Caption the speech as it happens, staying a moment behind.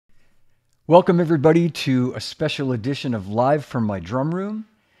Welcome, everybody, to a special edition of Live from my Drum Room.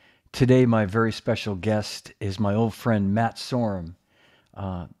 Today, my very special guest is my old friend, Matt Sorum,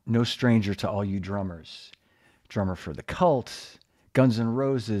 no stranger to all you drummers. Drummer for The Cult, Guns N'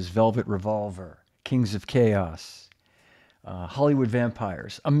 Roses, Velvet Revolver, Kings of Chaos, Hollywood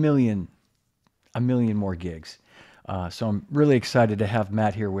Vampires, a million more gigs. So I'm really excited to have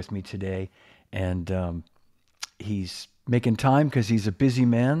Matt here with me today. And he's making time because he's a busy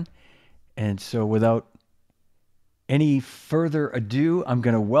man. And so without any further ado, I'm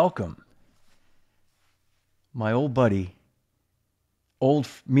going to welcome my old buddy, old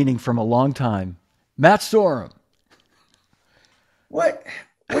meaning from a long time, Matt Sorum. What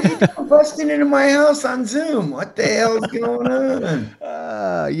are you doing busting into my house on Zoom? What the hell's going on?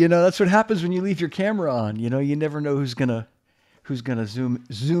 That's what happens when you leave your camera on. You never know who's gonna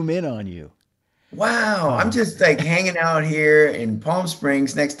zoom in on you. Wow, I'm just like hanging out here in Palm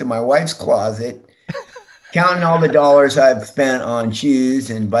Springs next to my wife's closet, counting all the dollars I've spent on shoes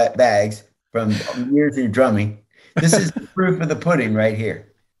and bags from years of drumming. This is the proof of the pudding right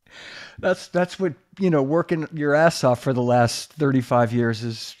here. That's what, working your ass off for the last 35 years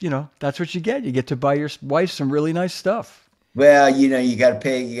is, that's what you get. You get to buy your wife some really nice stuff. Well, you got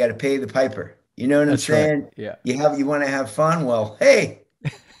to pay the piper. You know what I'm saying? Right. Yeah. You want to have fun? Well, hey,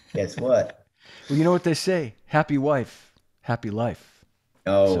 guess what? Well, you know what they say, happy wife, happy life.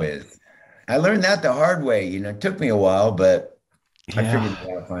 Always. I learned that the hard way. It took me a while, but I figured it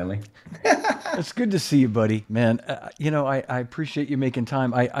out finally. It's good to see you, buddy, man. I appreciate you making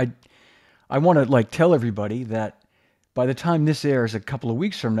time. I want to tell everybody that by the time this airs a couple of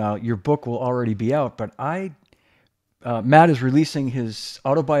weeks from now, your book will already be out. But Matt is releasing his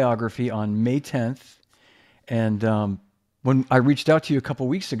autobiography on May 10th. And when I reached out to you a couple of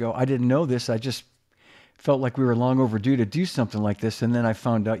weeks ago, I didn't know this. I just felt like we were long overdue to do something like this. And then I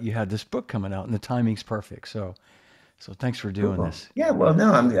found out you had this book coming out and the timing's perfect. So thanks for doing this. Yeah, well,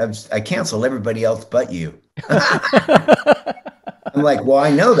 no, I canceled everybody else but you. I'm like, well,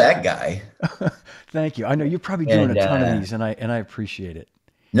 I know that guy. Thank you. I know you're probably doing a ton of these, and I appreciate it.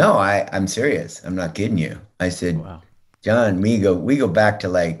 No, I'm serious. I'm not kidding you. I said, wow. John, we go back to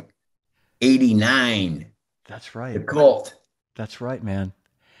like 89. That's right. The Cult. That's right, man.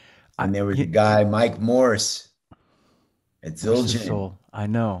 And there was a guy, Mike Morse, at Zildjian. I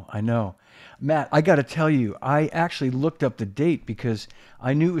know. Matt, I got to tell you, I actually looked up the date because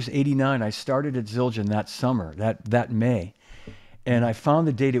I knew it was 89. I started at Zildjian that summer, that May. And I found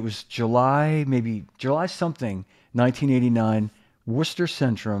the date. It was July something, 1989, Worcester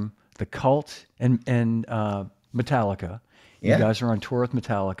Centrum, The Cult, and Metallica. Yeah. You guys are on tour with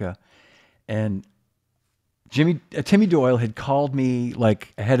Metallica. And Timmy Doyle had called me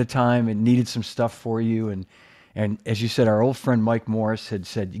ahead of time and needed some stuff for you. And as you said, our old friend Mike Morris had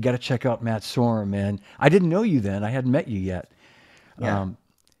said, you got to check out Matt Sorum, man. I didn't know you then. I hadn't met you yet. Yeah.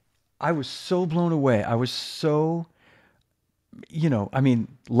 I was so blown away. I was so,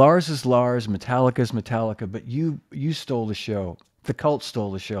 Lars is Lars, Metallica is Metallica, but you stole the show. The Cult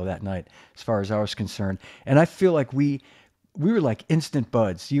stole the show that night, as far as I was concerned. And I feel like we were like instant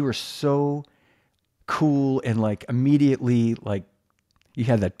buds. You were so cool and immediately you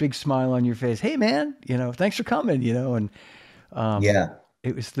had that big smile on your face. Hey man, thanks for coming, and yeah,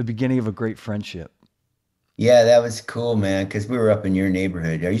 it was the beginning of a great friendship. Yeah, that was cool, man, because we were up in your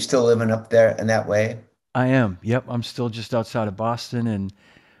neighborhood. Are you still living up there in that way? I am. Yep. I'm still just outside of Boston.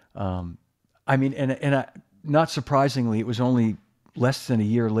 And not surprisingly, it was only less than a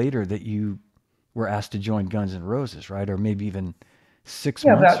year later that you were asked to join Guns N' Roses, right? Or maybe even 6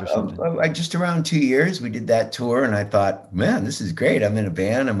 months or something. Just around 2 years, we did that tour, and I thought, man, this is great. I'm in a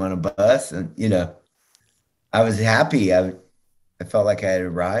band, I'm on a bus, and I was happy. I felt like I had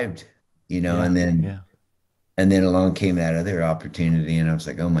arrived, and then along came that other opportunity, and I was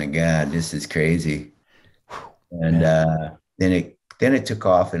like, oh my God, this is crazy. And then it took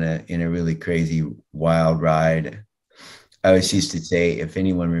off in a really crazy, wild ride. I always used to say, if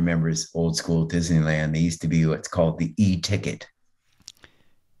anyone remembers old school Disneyland, there used to be what's called the E-ticket.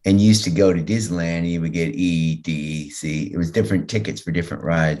 And you used to go to Disneyland and you would get E, D, C. It was different tickets for different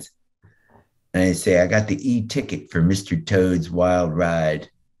rides. And I'd say, I got the E-ticket for Mr. Toad's Wild Ride.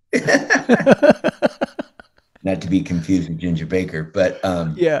 Not to be confused with Ginger Baker, but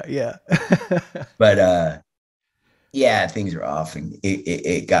yeah. But yeah, things are off and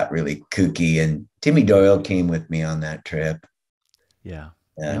it got really kooky. And Timmy Doyle came with me on that trip. Yeah.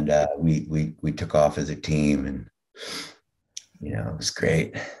 And we took off as a team, and it was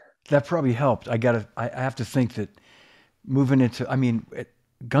great. That probably helped. I have to think that moving into,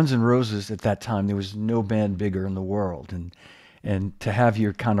 Guns N' Roses at that time, there was no band bigger in the world. And to have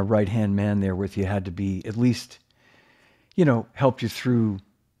your kind of right-hand man there with you had to be at least, you know, help you through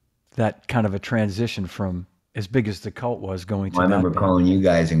that kind of a transition from as big as the Cult was going Well, to I that remember band. calling you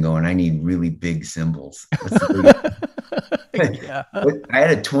guys and going, I need really big cymbals. What's the biggest? Yeah. I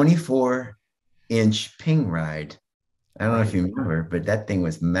had a 24-inch ping ride. I don't know if Right. you remember, but that thing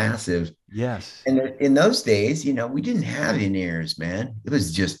was massive. Yes. And in those days, you know, we didn't have in-ears, man. It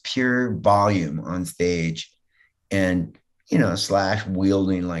was just pure volume on stage. And, you know, Slash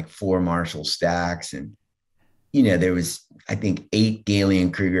wielding like 4 Marshall stacks. And, you know, there was, I think, 8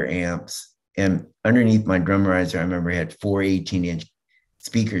 Galen Kruger amps. And underneath my drum riser, I remember I had 4 18-inch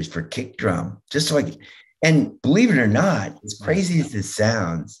speakers for kick drum, just so I could. And believe it or not, as crazy as this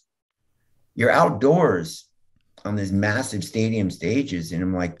sounds, you're outdoors on these massive stadium stages, and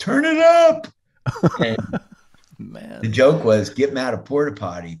I'm like, turn it up. And Man. the joke was, get Matt a porta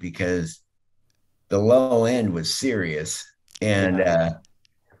potty, because the low end was serious. And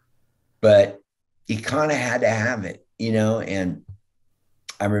but you kind of had to have it, you know. And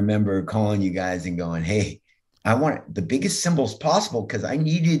I remember calling you guys and going, hey, I want the biggest cymbals possible, because I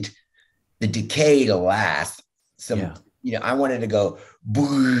needed the decay to last. You know, I wanted to go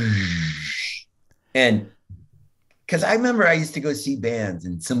boosh. And because I remember I used to go see bands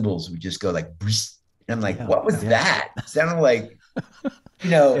and cymbals would just go like, boosh. And I'm like, what was that? It sounded like, you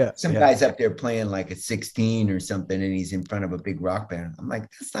know, some guy's up there playing like a 16 or something, and he's in front of a big rock band. I'm like,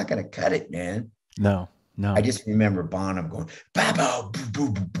 that's not going to cut it, man. No. I just remember Bonham going, babo, boo,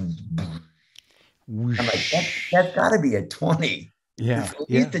 boo, boo, boo, boo. I'm like, that's got to be a 20. Yeah. It's at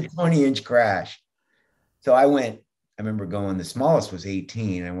least a 20-inch crash. So I remember going, the smallest was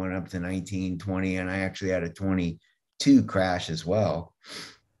 18. I went up to 19, 20, and I actually had a 22 crash as well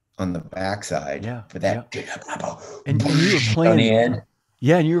on the backside. Yeah. For that. And you were playing on the end.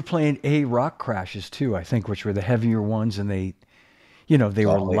 Yeah, and you were playing A rock crashes too, I think, which were the heavier ones, and they, you know, they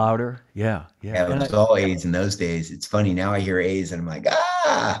were louder. Yeah. Yeah, it was all A's in those days. It's funny. Now I hear A's and I'm like,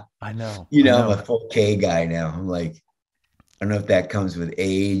 I know. You know, I'm a full K guy now. I'm like, I don't know if that comes with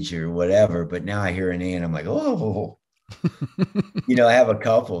age or whatever, but now I hear an A and I'm like, oh. You know, I have a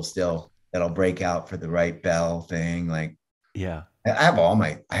couple still that'll break out for the right bell thing. Like, yeah. I have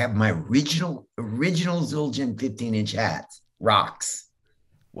my original Zildjian 15-inch hats, rocks.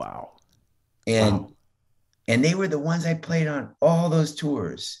 Wow. And they were the ones I played on all those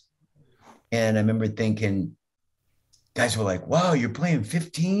tours. And I remember thinking, guys were like, wow, you're playing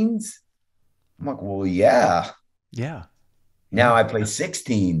 15s? I'm like, well, yeah. Yeah. Now I play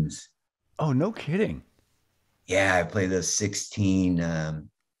 16s. Oh, no kidding. Yeah, I play those 16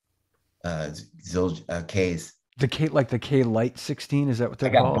 Ks. The K, like the K Light 16, is that what they're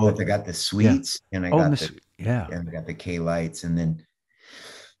called? I got both. I got the Sweets and I got and I got the K Lights. And then,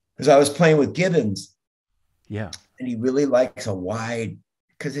 because I was playing with Gibbons. Yeah. And he really likes a wide,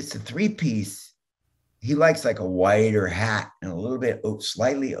 because it's a 3-piece. He likes like a wider hat and a little bit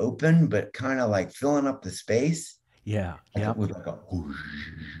slightly open, but kind of like filling up the space. Yeah. Yeah. With like a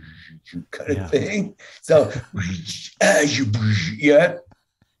kind of thing. So, yeah.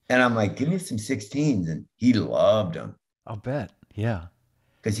 And I'm like, give me some 16s. And he loved them. I'll bet. Yeah.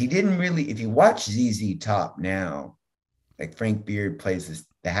 Because he didn't really, if you watch ZZ Top now, like Frank Beard plays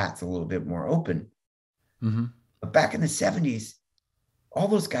the hat's a little bit more open. Mm-hmm. But back in the 70s, all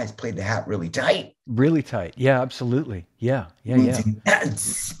those guys played the hat really tight. Really tight. Yeah, absolutely. Yeah.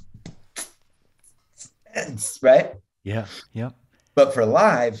 Right? Yeah. Yep. But for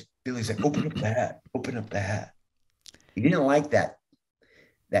live, Billy's like, open up the hat. He didn't like that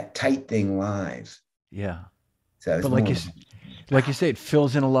tight thing live. Yeah. So but like you say, it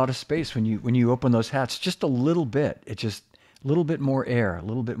fills in a lot of space when you open those hats just a little bit. It's just a little bit more air, a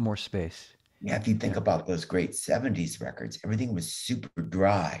little bit more space. Yeah, if you think about those great 70s records, everything was super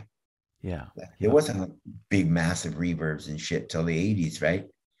dry. Yeah. There wasn't big, massive reverbs and shit till the 80s, right?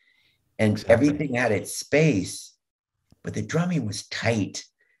 And everything had its space, but the drumming was tight,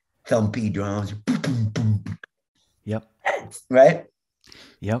 thumpy drums. Yep. Right?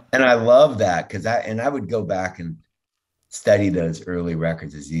 Yep. And I love that, because I would go back and study those early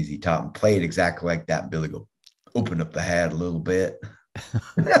records of ZZ Top and play it exactly like that. Billy go, open up the hat a little bit.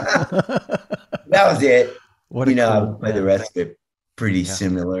 That was it. I would play the rest of it pretty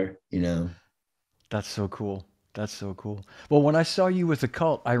similar, That's so cool. Well, when I saw you with the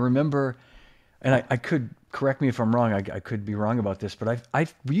Cult, I remember, and I could, correct me if I'm wrong, I could be wrong about this, but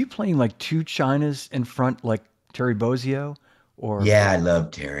were you playing like 2 Chinas in front, like Terry Bozzio? Or yeah, I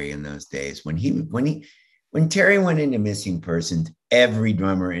loved Terry in those days. When Terry went into Missing Persons, every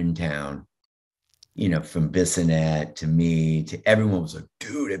drummer in town, from Bissonette to me to everyone was like,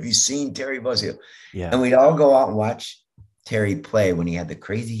 dude, have you seen Terry Bozzio? Yeah. And we'd all go out and watch Terry play when he had the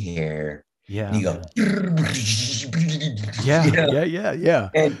crazy hair. Yeah, And you go, yeah, you know? yeah.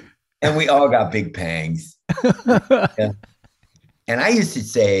 And we all got big pangs. Yeah. And I used to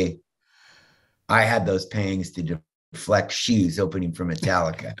say I had those pangs to deflect shoes opening for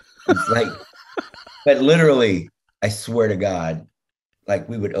Metallica. It's like, but literally, I swear to God, like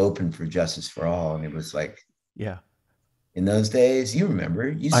we would open for Justice for All, and it was like, Yeah, in those days, you remember,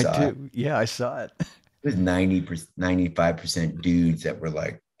 you I saw it. do. Yeah, I saw it. It was 90%, 95% dudes that were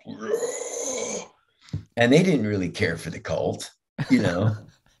like, and they didn't really care for the cult, you know.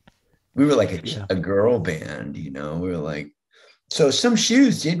 We were like a girl band, you know. We were like, so some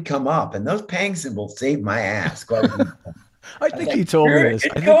shoes did come up, and those pang symbols saved my ass. I I was think like, you told me this.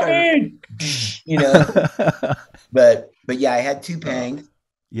 it's I think coming, you know. But yeah, I had two pangs.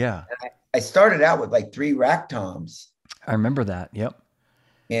 Yeah, I started out with like 3 rack toms, I remember that. Yep.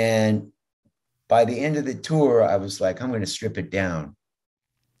 and by the end of the tour, I was like, I'm going to strip it down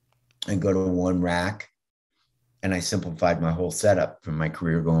and go to 1 rack. And I simplified my whole setup for my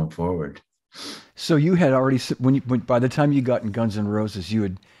career going forward. So you had already when by the time you got in Guns N' Roses, you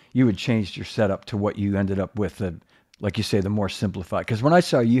had changed your setup to what you ended up with, the like you say, the more simplified. Because when I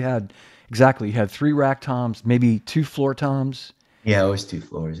saw you had you had 3 rack toms, maybe 2 floor toms, Yeah, always 2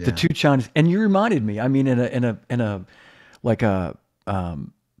 floors. the Yeah. 2 Chinese, and you reminded me. I mean, in a like a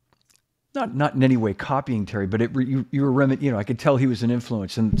not in any way copying Terry, but you were I could tell he was an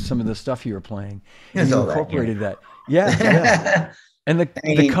influence in some of the stuff you were playing, and It's you all that. incorporated Yeah. that. Yeah. And I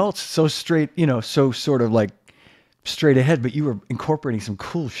the mean, cult's so straight, so sort of like straight ahead, but you were incorporating some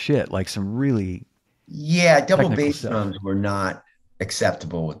cool shit, like some really yeah, double technical bass stuff. drums were not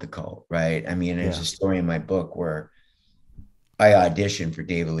acceptable with the cult, right? I mean, there's Yeah. a story in my book where I auditioned for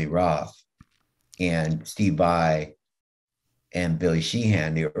David Lee Roth and Steve Vai and Billy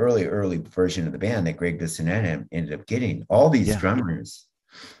Sheehan, the early version of the band that Greg Bissonette ended up getting. All these Yeah. drummers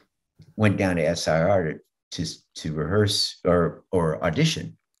went down to SIR to rehearse or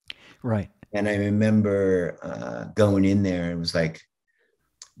audition. Right. And I remember going in there, it was like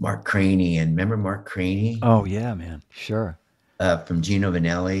Mark Craney, and remember Mark Craney Oh yeah, man. Sure. from Gino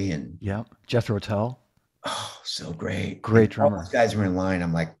Vanelli, and Yeah. Jethro Tull. oh, so great. Great And all these drummer. guys were in line.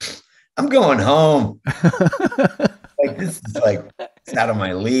 I'm like, I'm going home. Like this is like it's out of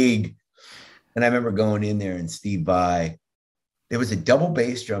my league. And I remember going in there and Steve Vai, there was a double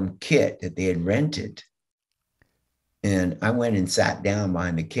bass drum kit that they had rented. And I went and sat down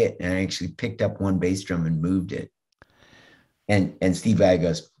behind the kit and I actually picked up 1 bass drum and moved it. And Steve Vai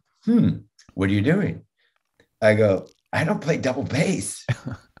goes, what are you doing? I go, I don't play double bass.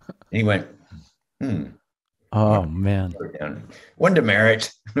 And he went, Oh man. One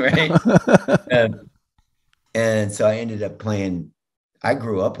demerit, right? And so I ended up playing. I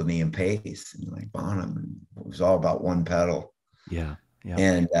grew up with Ian Pace and like Bonham, and it was all about 1 pedal. Yeah. Yeah.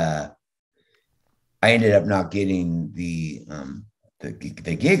 And I ended up not getting the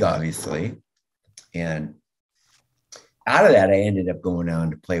gig, obviously. And out of that, I ended up going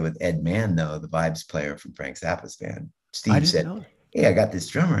on to play with Ed Mann, though, the vibes player from Frank Zappa's band. Steve said, hey, I got this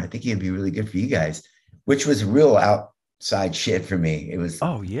drummer. I think he'd be really good for you guys, which was real outside shit for me. It was,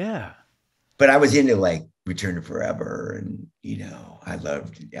 oh yeah. But I was into like Return to Forever, and I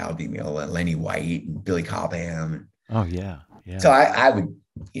loved Al Di Meola, Lenny White, and Billy Cobham. And oh yeah. Yeah. so I would,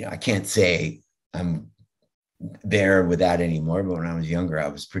 I can't say I'm there with that anymore, but when I was younger, I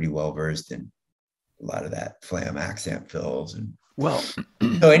was pretty well versed in a lot of that flam accent fills. And well,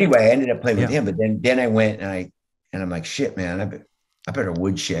 so anyway, I ended up playing with him, but then I went and I'm like, shit, man, I better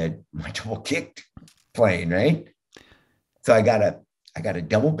woodshed my double kick playing, right? So I got a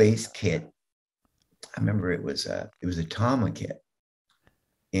double bass kit. I remember it was a Tama kit,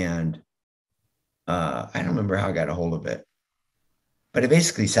 and I don't remember how I got a hold of it, but I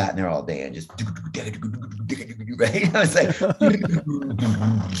basically sat in there all day and just right. I was like,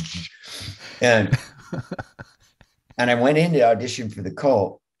 and I went in to audition for the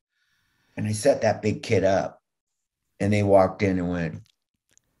cult, and I set that big kit up, and they walked in and went,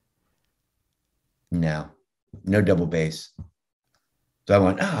 no double bass. So I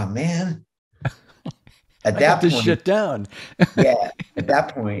went, oh man. At that point, shit down. Yeah. At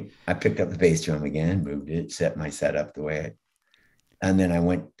that point, I picked up the bass drum again, moved it, set my setup the way and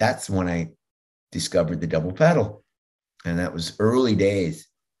then that's when I discovered the double pedal. And that was early days,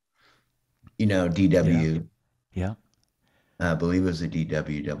 DW. Yeah. I believe it was a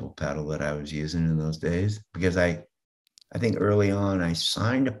DW double pedal that I was using in those days, because I think early on I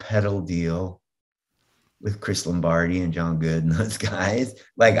signed a pedal deal with Chris Lombardi and John Good and those guys.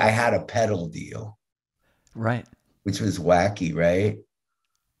 Like I had a pedal deal. Right. Which was wacky, right?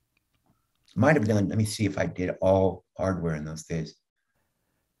 Might have done, let me see if I did all hardware in those days.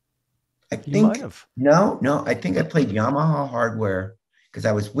 I You might think, have. no, I think I played Yamaha hardware because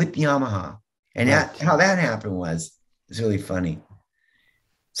I was with Yamaha. And how that happened was really funny.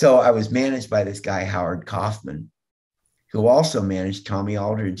 So I was managed by this guy, Howard Kaufman, who also managed Tommy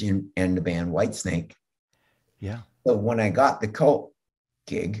Aldridge and the band Whitesnake. Yeah. So when I got the Cult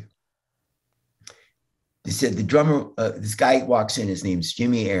gig, they said the drummer, this guy walks in, his name's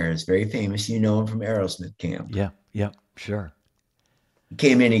Jimmy Ayers, very famous. You know him from Aerosmith camp. Yeah, sure. He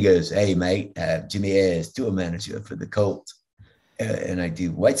came in, he goes, "Hey, mate, Jimmy Ayers, tour manager for the Cult. And I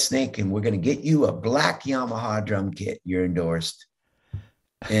do Whitesnake, and we're going to get you a black Yamaha drum kit. You're endorsed.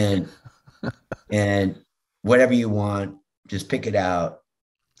 And whatever you want, just pick it out."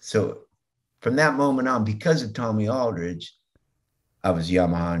 So from that moment on, because of Tommy Aldridge, I was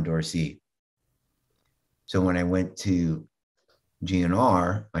Yamaha endorsee. So when I went to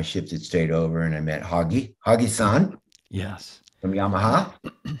GNR, I shifted straight over and I met Hagi-san. Yes. From Yamaha.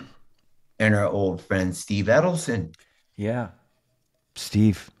 And our old friend, Steve Edelson. Yeah.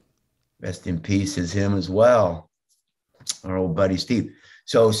 Steve. Rest in peace is him as well. Our old buddy, Steve.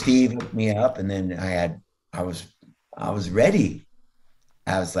 So Steve hooked me up, and then I was ready.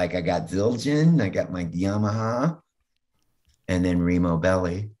 I was like, I got Zildjian, I got my Yamaha, and then Remo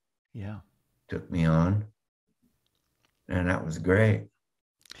Belli. Yeah. Took me on. And that was great.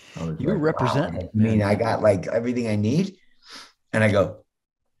 You were representing. Wow. I mean, I got like everything I need. And I go,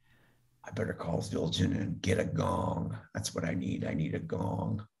 I better call Zildjian and get a gong. That's what I need. I need a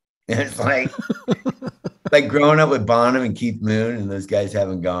gong. And it's like, like growing up with Bonham and Keith Moon and those guys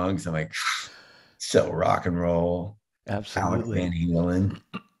having gongs. I'm like, so rock and roll. Absolutely. Alex Van Halen.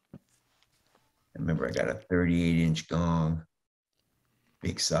 I remember I got a 38-inch gong.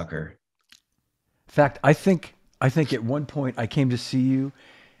 Big sucker. In fact, I think at one point I came to see you,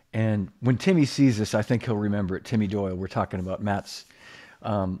 and when Timmy sees this, I think he'll remember it. Timmy Doyle, we're talking about Matt's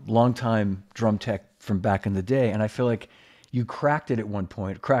longtime drum tech from back in the day. And I feel like you cracked it at one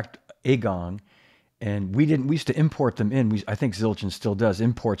point, cracked a gong, and we used to import them in. I think Zildjian still does,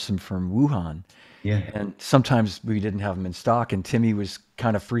 imports them from Wuhan. Yeah. And sometimes we didn't have them in stock, and Timmy was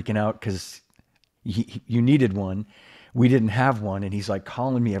kind of freaking out because you needed one. We didn't have one, and he's like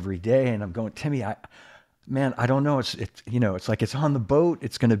calling me every day, and I'm going, Timmy, man, I don't know. It's like it's on the boat.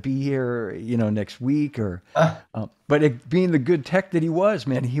 It's going to be here, next week but being the good tech that he was,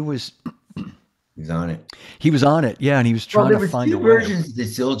 man, he was on it. He was on it. Yeah. And he was trying to find a way. There were two versions of the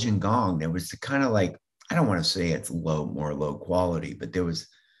Zildjian gong. There was the kind of like, I don't want to say it's more low quality, but there was.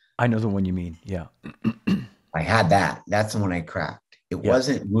 I know the one you mean. Yeah. I had that. That's the one I cracked. It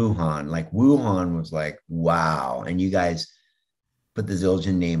wasn't Wuhan. Like Wuhan was like, wow. And you guys put the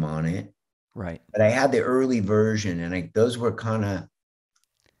Zildjian name on it. Right. But I had the early version, and those were kind of,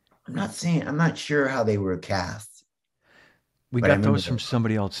 I'm not sure how they were cast. We got those from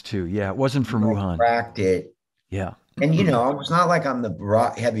somebody else too. Yeah. It wasn't from Wuhan. Cracked it. Yeah. And, it's not like I'm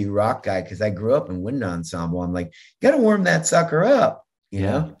the heavy rock guy, because I grew up in wind ensemble. I'm like, you got to warm that sucker up, you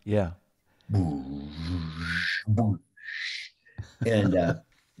know? Yeah. And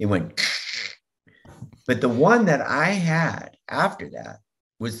it went. But the one that I had after that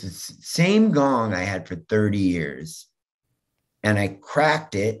was the same gong I had for 30 years. And I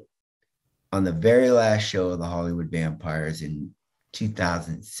cracked it on the very last show of the Hollywood Vampires in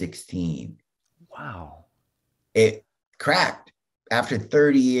 2016. Wow. It cracked after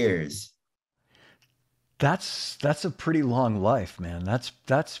 30 years. That's a pretty long life, man.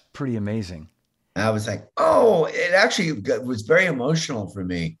 That's pretty amazing. I was like, oh, it actually was very emotional for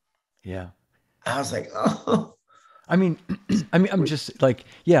me. Yeah. I was like, oh. I mean, I'm just like,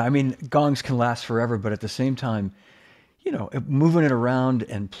 yeah, I mean, gongs can last forever, but at the same time, moving it around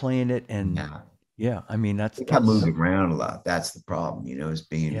and playing it, and yeah, I mean, that's moving around a lot. That's the problem, is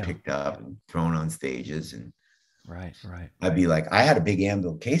being picked up and thrown on stages. And right. I'd be like, I had a big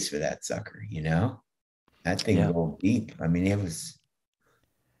anvil case for that sucker, that thing rolled deep. I mean, it was,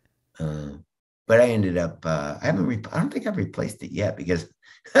 but I ended up, I don't think I've replaced it yet, because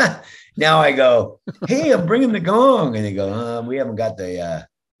now I go, hey, I'm bringing the gong. And they go, we haven't got the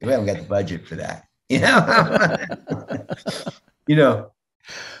budget for that.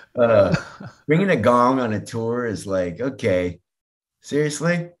 Bringing a gong on a tour is like, okay,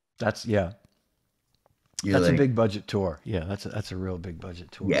 seriously? That's a big budget tour. Yeah, that's a real big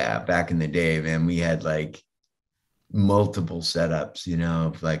budget tour. Yeah, back in the day, man, we had like multiple setups,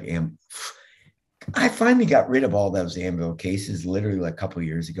 like I finally got rid of all those anvil cases literally like a couple of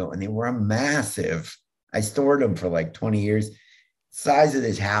years ago, and they were massive. I stored them for like 20 years, size of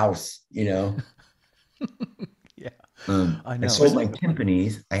this house, Yeah. I know. I sold my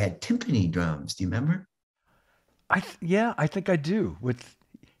timpanis. I had timpani drums. Do you remember? Yeah, I think I do with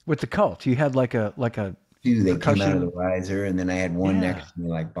the Cult. You had like a Two that came out of the percussion. riser, and then I had one Yeah, next to me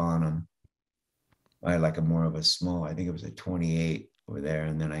like Bonham. I had like a more of a small, I think it was a 28 over there,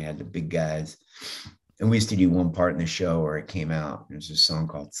 and then I had the big guys. And we used to do one part in the show where it came out. There's a song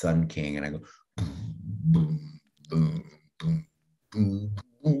called Sun King, and I go boom, boom, boom, boom, boom,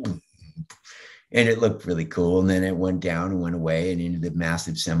 boom. And it looked really cool. And then it went down and went away and into the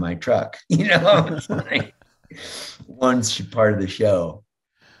massive semi truck. It's like one part of the show.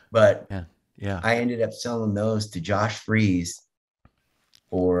 But yeah, yeah. I ended up selling those to Josh Freese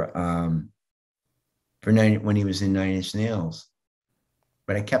when he was in Nine Inch Nails.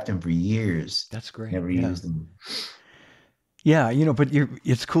 But I kept them for years. That's great. Never Yeah. used them. Yeah, but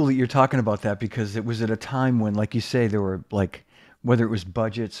it's cool that you're talking about that because it was at a time when, like you say, there were like, whether it was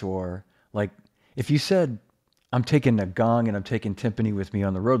budgets or like, if you said, I'm taking a gong and I'm taking timpani with me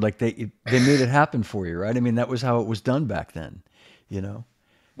on the road, like they made it happen for you, right? I mean, that was how it was done back then, you know?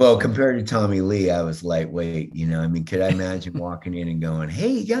 Well, So, compared to Tommy Lee, I was lightweight. I mean, could I imagine walking in and going,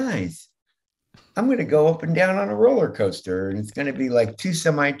 "Hey guys, I'm going to go up and down on a roller coaster, and it's going to be like two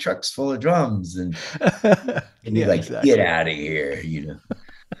semi trucks full of drums," and be yeah, like, "Get exactly. out of here."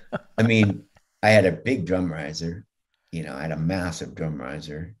 I mean, I had a big drum riser. I had a massive drum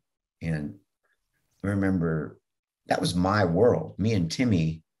riser, and I remember that was my world. Me and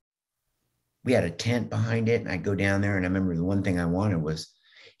Timmy, we had a tent behind it, and I'd go down there, and I remember the one thing I wanted was,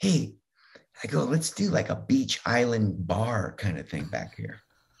 "Hey," I go, "let's do like a beach island bar kind of thing back here."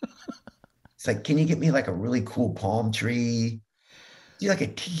 It's like, "Can you get me like a really cool palm tree? Do like a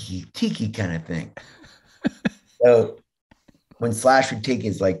tiki kind of thing." So when Slash would take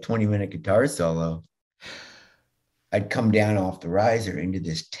his like 20-minute guitar solo, I'd come down off the riser into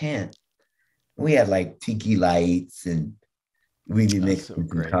this tent. We had like tiki lights, and we'd be That's so mixing some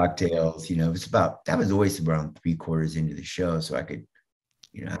great. cocktails. That was always around 3/4 into the show. So I could,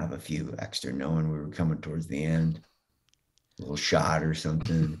 have a few extra knowing we were coming towards the end, a little shot or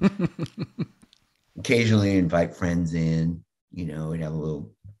something. Occasionally invite friends in, we'd have a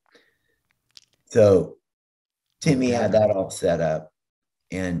little. So Oh, Timmy had that definitely. all set up,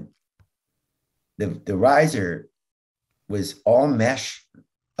 and the riser was all mesh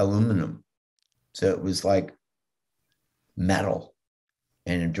aluminum. So it was like metal,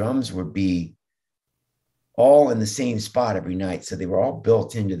 and the drums would be all in the same spot every night. So they were all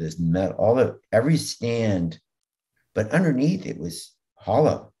built into this metal, every stand, but underneath it was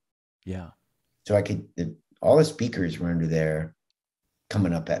hollow. Yeah. So all the speakers were under there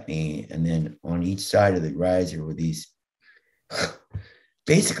coming up at me. And then on each side of the riser were these,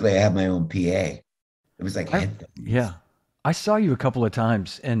 basically I had my own PA. It was like I headphones. yeah. I saw you a couple of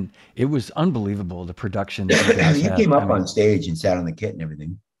times and it was unbelievable the production that you guys You had. came I up on mean, stage and sat on the kit and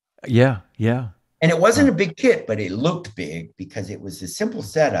everything. yeah, yeah. And it wasn't Uh, a big kit, but it looked big because it was a simple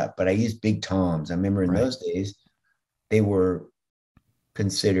setup. But I used big toms. I remember in right. those days, they were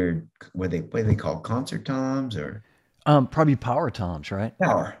considered what are they called? Concert toms or Probably power toms, right?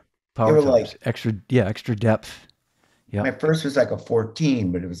 power. They Power were toms. like, Extra, yeah, extra depth. my Yep. first was like a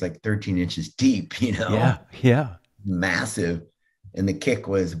 14, but it was like 13 inches deep, Yeah, yeah. massive. And the kick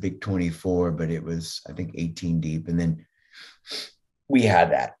was a big 24, but it was, I think, 18 deep. And then we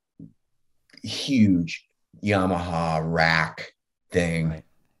had that huge Yamaha rack thing Right.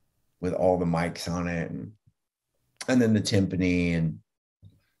 with all the mics on it, and then the timpani and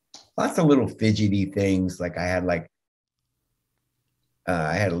lots of little fidgety things. Like I had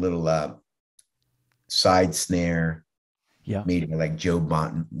a little side snare Yeah. made by like Joe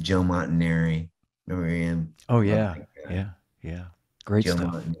Montanari. Remember him? Oh Love yeah. that guy. Yeah. Yeah. Great Joe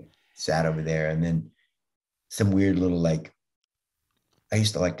stuff. Montanari sat over there, and then some weird little like I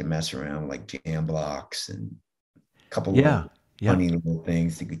used to like to mess around with like jam blocks and a couple Yeah. little Yeah. funny little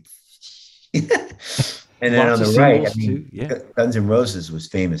things to get. And then on Lots of the right, I cymbals mean, too. Yeah. Guns N' Roses was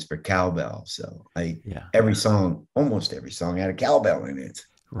famous for cowbell. So Yeah. almost every song had a cowbell in it.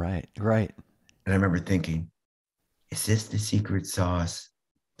 Right. Right. And I remember thinking, is this the secret sauce?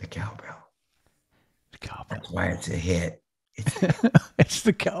 The cowbell. The cowbell. That's why it's a hit. It's the cow- It's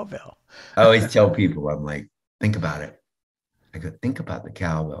the cowbell. I always tell people, I'm like, think about it. I go, think about the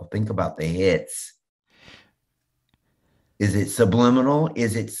cowbell. Think about the hits. Is it subliminal?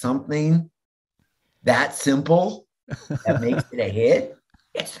 Is it something that simple that makes it a hit?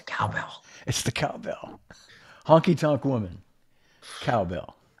 It's the cowbell. It's the cowbell. Honky tonk woman.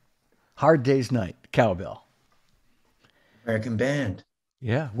 Cowbell. Hard day's night. Cowbell. American band.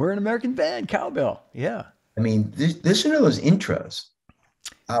 Yeah. We're an American band. Cowbell. Yeah. I mean, listen to those intros.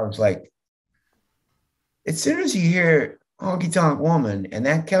 I was like, as soon as you hear honky tonk woman and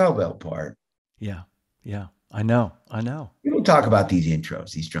that cowbell part, Yeah. Yeah. I know. I know. People talk about these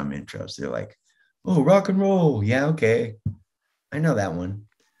intros, these drum intros. They're like, oh, rock and roll. Yeah, okay. I know that one.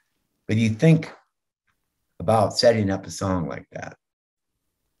 But you think about setting up a song like that,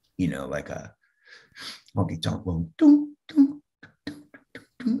 like a honky tonk boom, doom, doom, doom,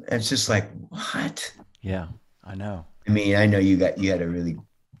 doom. And it's just like, what? Yeah, I know. I mean, I know you had a really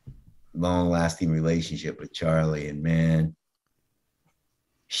long lasting relationship with Charlie, and man,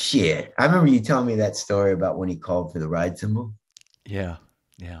 shit. I remember you telling me that story about when he called for the ride cymbal. Yeah,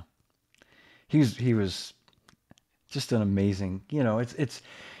 yeah. He was just an amazing.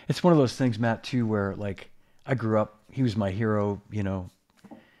 It's one of those things, Matt, too, where like I grew up. He was my hero.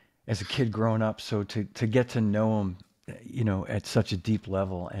 As a kid growing up. So to get to know him, at such a deep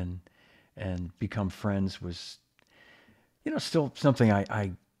level and become friends was, still something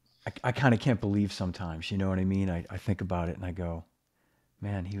I kind of can't believe sometimes. You know what I mean? I think about it and I go,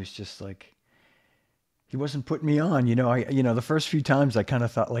 man, he was just like, he wasn't putting me on. The first few times I kind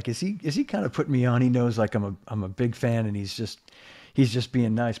of thought like, is he kind of putting me on? He knows like I'm a big fan and he's just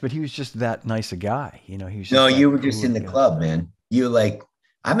being nice, but he was just that nice a guy. He was No, just that you were just cool in of a the guy. club, man. You were like,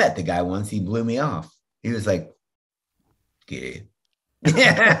 I met the guy once. He blew me off. He was like, yeah.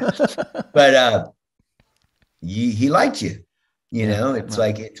 Yeah. But he liked you. Yeah. It's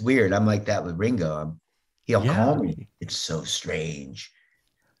Right. like, it's weird. I'm like that with Ringo. He'll call Yeah. me. It's so strange.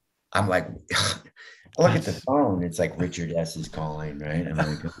 I'm like, I look at the That's phone. It's like Richard S. is calling, right?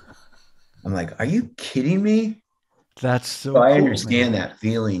 I'm like, are you kidding me? that's So so I cool, man. understand that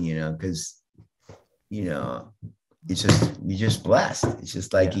feeling, because, you know, you're just blessed. It's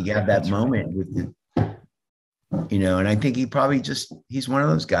just like Yeah, you got that that's right. moment with and I think he's one of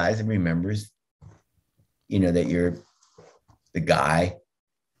those guys that remembers, that you're the guy.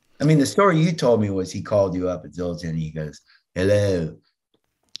 I mean, the story you told me was he called you up at Zoltan and he goes, hello,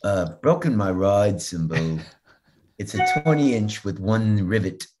 broken my ride cymbal. It's a 20-inch with one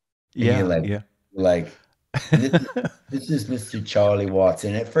rivet. And you're Yeah, yeah. like, this is Mr. Charlie Watts.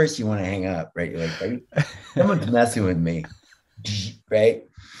 And at first you want to hang up, right? You're like, someone's messing with me, right?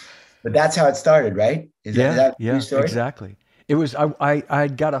 But that's how it started, right? Is that is Yeah, that your yeah, story? exactly. It was I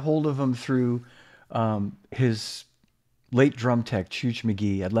got a hold of him through his late drum tech, Chooch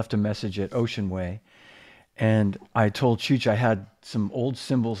McGee. I'd left a message at Ocean Way, and I told Chooch I had some old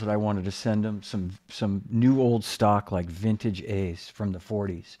cymbals that I wanted to send him, some new old stock like vintage A's from the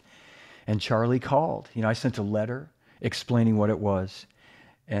 40s. And Charlie called. I sent a letter explaining what it was,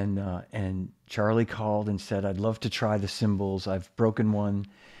 and Charlie called and said, "I'd love to try the cymbals. I've broken one,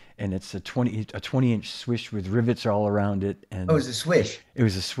 and it's a 20-inch swish with rivets all around it, Oh, it and was a swish. it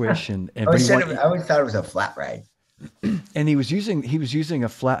was a Huh. swish, and I but always said I always thought it was a flat ride. he was using a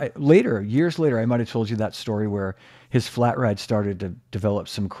flat later years later. I might have told you that story where his flat ride started to develop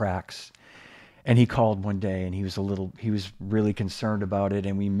some cracks, and he called one day and he was really concerned about it,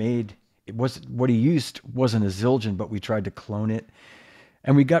 and we made it was what he used wasn't a Zildjian, but we tried to clone it.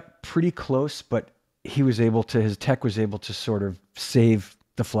 And we got pretty close, but his tech was able to sort of save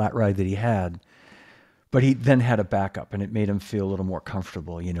the flat ride that he had. But he then had a backup, and it made him feel a little more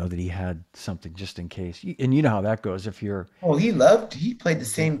comfortable, that he had something just in case. And you know how that goes if you're, Oh, he played the yeah,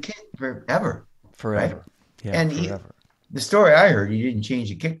 same kit forever, right? forever. Yeah, And forever. the story I heard, he didn't change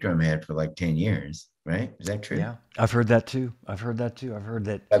the kick drum head for like 10 years, right? Is that true? Yeah, I've heard that too. I've heard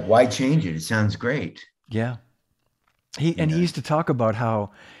that. Like, why change it? It sounds great. Yeah. He Yeah. used to talk about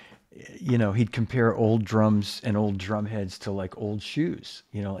how, he'd compare old drums and old drum heads to like old shoes.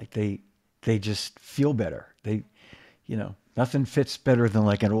 Like they just feel better. Nothing fits better than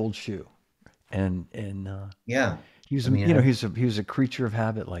like an old shoe. And Yeah. he was, I mean, he was a creature of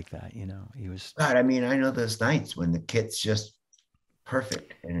habit like that. He was God, I mean, I know those nights when the kit's just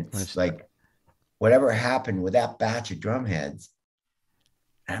perfect. And when it's it's like whatever happened with that batch of drum heads.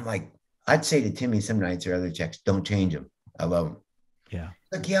 And I'm like, I'd say to Timmy some nights or other checks, don't change them. I love them. yeah,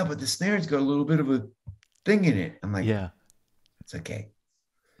 Like, yeah, but the snare's got a little bit of a thing in it. I'm like, yeah, it's okay.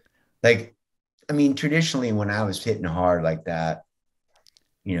 Like, I mean, traditionally, when I was hitting hard like that,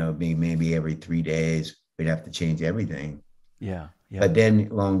 maybe every 3 days, we'd have to change everything. yeah, yeah, But then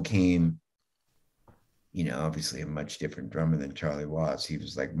along came, obviously a much different drummer than Charlie Watts. He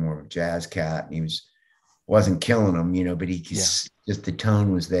was like more of a jazz cat, and wasn't killing them, but he yeah. just the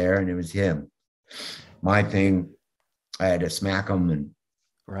tone was there, and it was him. My thing, I had to smack him, and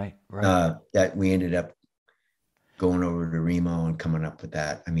Right, right. that we ended up going over to Remo and coming up with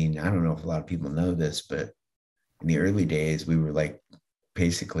that. I mean, I don't know if a lot of people know this, but in the early days, we were like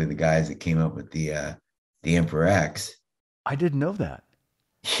basically the guys that came up with the Emperor X. I didn't know that.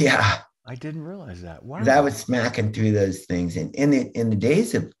 Yeah, I didn't realize that. because I Wow. was smacking through those things, and in the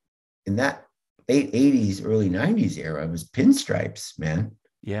days of in that late 80s, early 90s era. It was pinstripes, man.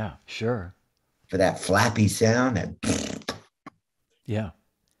 Yeah, sure. For that flappy sound, that yeah.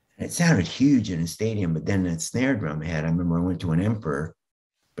 it sounded huge in a stadium, but then that snare drum had, I remember I went to an Emperor,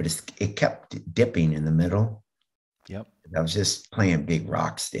 but it kept dipping in the middle. Yep. I was just playing big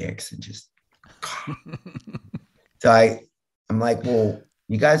rock sticks and just so I'm like, well,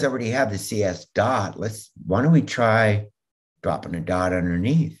 you guys already have the CS dot. Why don't we try dropping a dot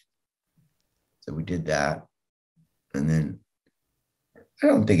underneath? So we did that. And then I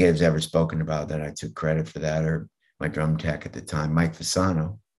don't think it was ever spoken about that I took credit for that, or my drum tech at the time, Mike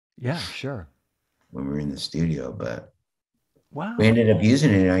Fasano. Yeah, sure. When we were in the studio, but wow, we ended up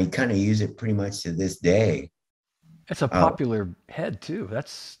using it, and I kind of use it pretty much to this day. It's a popular head too.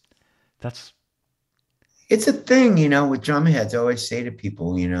 That's it's a thing, with drum heads. I always say to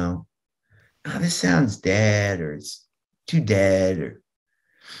people, oh, this sounds dead, or it's too dead, or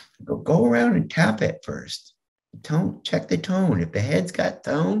go around and tap it first. Check the tone. If the head's got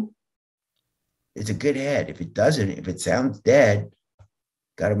tone, it's a good head. If it doesn't, if it sounds dead,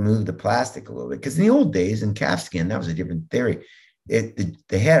 got to move the plastic a little bit. Because in the old days in calfskin, that was a different theory. The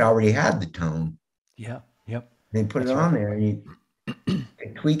head already had the tone. Yeah. Yep. They put it on there and you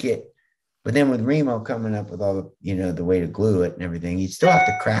tweak it. But then with Remo coming up with all the, the way to glue it and everything, you still have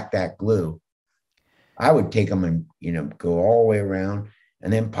to crack that glue. I would take them and, go all the way around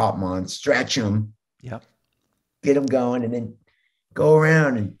and then pop them on, stretch them. Yep. Get them going, and then go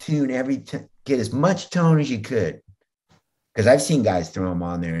around and tune get as much tone as you could. Because I've seen guys throw them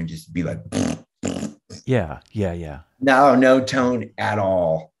on there and just be like, yeah. No tone at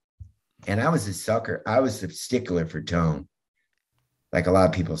all. And I was a sucker. I was a stickler for tone. Like a lot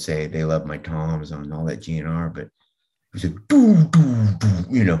of people say they love my toms on all that GNR, but it was a doo, doo,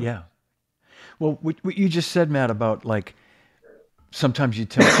 doo, Yeah. Well, what you just said, Matt, about like sometimes you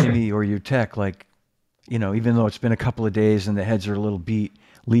tell Timmy or your tech, like, even though it's been a couple of days and the heads are a little beat,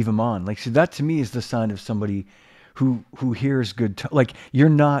 leave them on. Like, see, that to me is the sign of somebody who hears good. Like, you're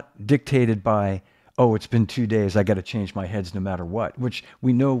not dictated by, oh, it's been 2 days, I got to change my heads no matter what. Which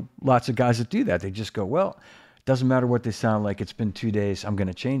we know lots of guys that do that. They just go, well, doesn't matter what they sound like. It's been 2 days. I'm going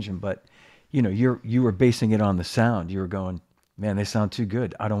to change them. But you were basing it on the sound. You were going, man, they sound too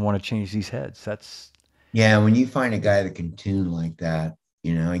good. I don't want to change these heads. Yeah. When you find a guy that can tune like that.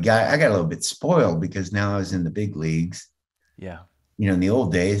 I got a little bit spoiled because now I was in the big leagues. Yeah. In the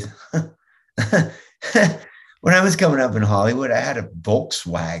old days, when I was coming up in Hollywood, I had a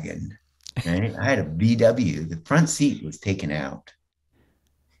Volkswagen, right? I had a VW. The front seat was taken out.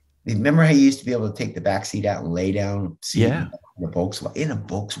 Remember how you used to be able to take the back seat out and lay down? Yeah. In a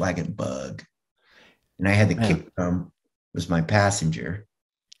Volkswagen Bug. And I had the kick drum was my passenger.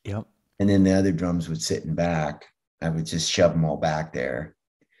 Yep. And then the other drums would sit in back. I would just shove them all back there.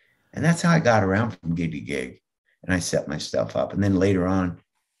 And that's how I got around from gig to gig. And I set my stuff up. And then later on,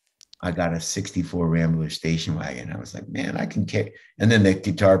 I got a 64 Rambler station wagon. I was like, man, I can carry. And then the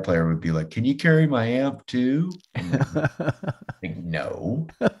guitar player would be like, can you carry my amp too? Like, no.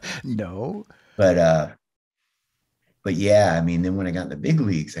 No. But yeah, I mean, then when I got in the big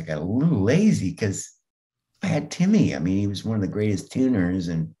leagues, I got a little lazy because I had Timmy. I mean, he was one of the greatest tuners.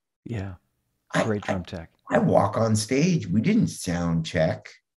 And yeah, great drum tech. I walk on stage. We didn't sound check.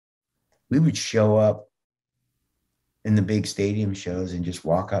 We would show up in the big stadium shows and just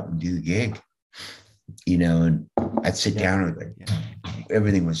walk up and do the gig, and I'd sit down and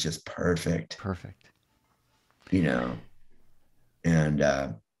everything was just perfect. And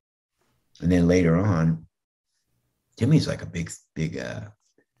then later on, Timmy's like a big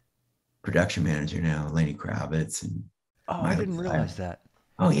production manager now, Lenny Kravitz. And I didn't realize that.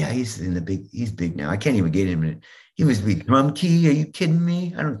 Oh yeah, he's big now. I can't even get him. He was big drum key. Are you kidding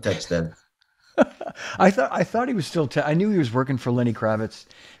me? I don't touch that. I thought he was still. I knew he was working for Lenny Kravitz.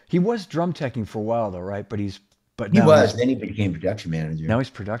 He was drum teching for a while though, right? But then he became production manager. Now he's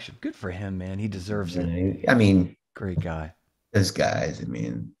production. Good for him, man. He deserves it. I mean, great guy. Those guys. I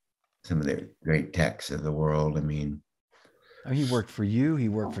mean, some of the great techs of the world. I mean, he worked for you. He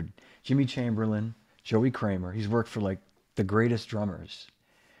worked for Jimmy Chamberlain, Joey Kramer. He's worked for like the greatest drummers.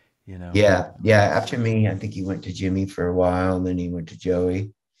 Yeah. After me, I think he went to Jimmy for a while, and then he went to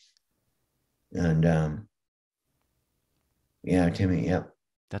Joey. And Timmy, yep.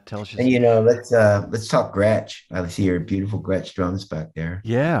 That tells you. And let's talk Gretsch. I see your beautiful Gretsch drums back there.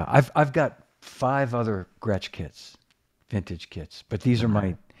 Yeah, I've got 5 other Gretsch kits, vintage kits, but these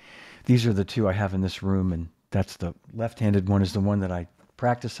are the 2 I have in this room, and that's the left-handed one is the one that I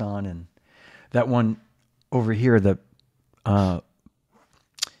practice on, and that one over here that's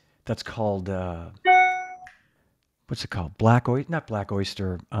called what's it called? Not Black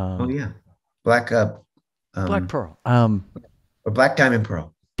Oyster. Oh yeah. Black Black Pearl. or Black Diamond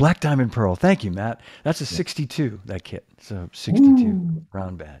Pearl. Black Diamond Pearl. Thank you, Matt. That's a 62, that kit. So 62 Ooh.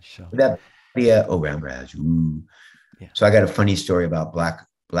 round badge. So Would that be a round badge? Ooh. yeah. So I got a funny story about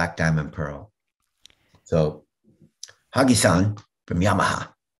Black Diamond Pearl. So Hagi-san from Yamaha.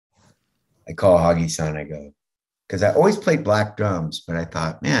 I call Hagi-san. I go, because I always played black drums, but I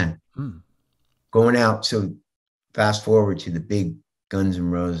thought, man, going out. So fast forward to the big Guns N'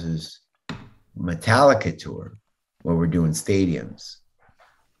 Roses Metallica tour where we're doing stadiums.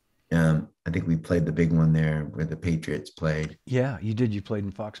 I think we played the big one there where the Patriots played. Yeah, you did. You played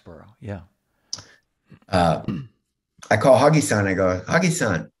in Foxborough. Yeah. I call Hagi-san. I go,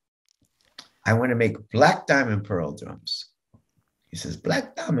 Hagi-san, I want to make Black Diamond Pearl drums. He says,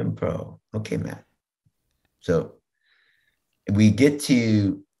 Black Diamond Pearl. Okay, Matt. So we get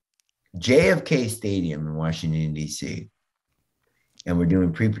to JFK Stadium in Washington, D.C., and we're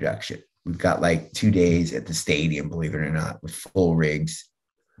doing pre-production. We've got like 2 days at the stadium, believe it or not, with full rigs.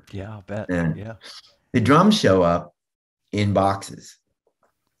 Yeah, I'll bet. And yeah. The drums show up in boxes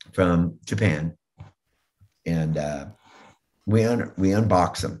from Japan, and we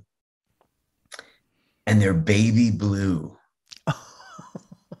unbox them, and they're baby blue.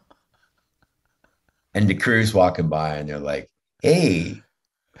 And the crew's walking by, and they're like, "Hey,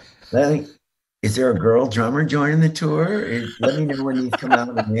 is there a girl drummer joining the tour? Let me know when these come out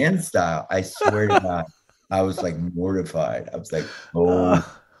in the man style." I swear to God, I was like mortified. I was like, "Oh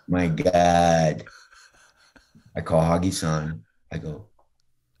my God." I call Hagi-san. I go,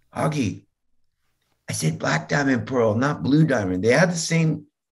 Hagi, I said Black Diamond Pearl, not Blue Diamond. They had the same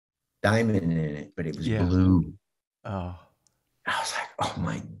diamond in it, but it was blue. Oh. I was like, oh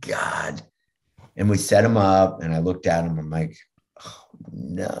my God. And we set him up, and I looked at him. I'm like, oh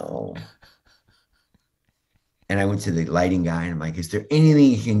no. And I went to the lighting guy, and I'm like, is there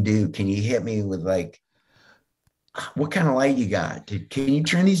anything you can do? Can you hit me with like, what kind of light you got? Can you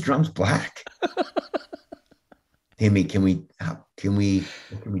turn these drums black? Timmy, what can we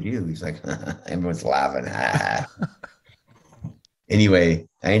do? He's like, everyone's laughing. Anyway,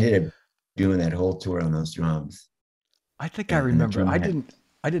 I ended up doing that whole tour on those drums. I think I remember.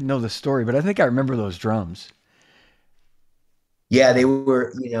 I didn't know the story, but I think I remember those drums. Yeah, they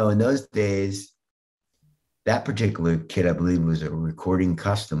were, in those days, that particular kit, I believe, was a recording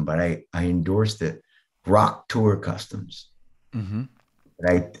custom, but I endorsed it, Rock Tour Customs. Mm-hmm.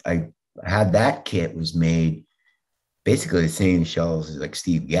 But I had that kit was made basically the same shells as like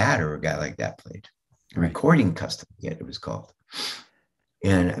Steve Gadd or a guy like that played. Right. Recording custom kit, it was called.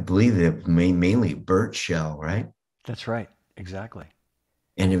 And I believe it was mainly birch shell, right? That's right. Exactly.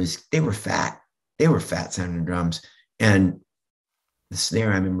 And they were fat. They were fat sounding drums. And the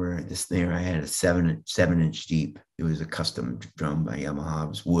snare, I remember the snare, I had a 7-inch deep. It was a custom drum by Yamaha. It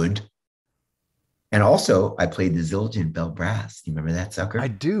was wood. And also, I played the Zildjian bell brass. Do you remember that sucker? I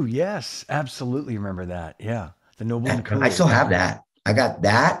do, yes. Absolutely remember that. Yeah. The Noble and Cooley. I still have that. I got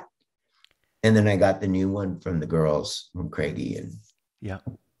that. And then I got the new one from the girls, from Craigie. And yeah.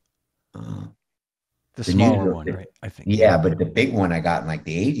 The smaller one, right? I think. Yeah, but the big one I got in like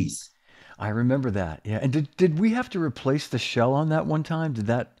the 80s. I remember that. Yeah. And did we have to replace the shell on that one time?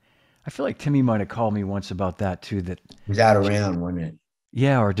 I feel like Timmy might have called me once about that too. That it was out around, wasn't it?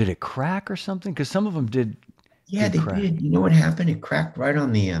 Yeah, or did it crack or something? Because some of them did. Yeah, they did. You know what happened? It cracked right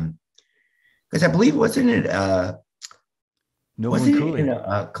on the because I believe wasn't it Noble and Cooley in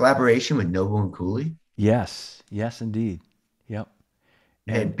a collaboration with Noble and Cooley? Yes, indeed. Yep.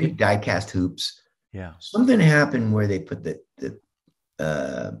 It had big die-cast hoops. Yeah. Something happened where they put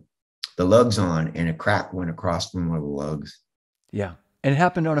the lugs on, and a crack went across from one of the lugs. Yeah, and it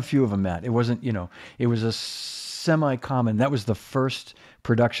happened on a few of them, Matt. It wasn't, it was a semi-common. That was the first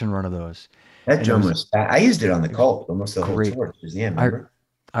production run of those. That drum was. I used it on the Cult almost the whole tour. Yeah, remember?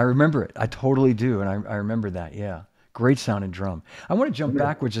 I remember it. I totally do, and I remember that. Yeah, great sounding drum. I want to jump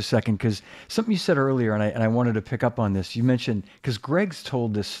backwards a second because something you said earlier, and I wanted to pick up on this. You mentioned because Greg's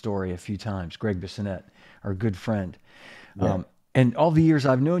told this story a few times. Greg Bissonette, our good friend, and all the years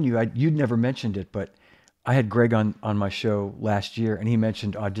I've known you, you'd never mentioned it, but I had Greg on my show last year, and he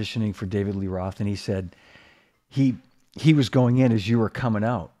mentioned auditioning for David Lee Roth, and he said he was going in as you were coming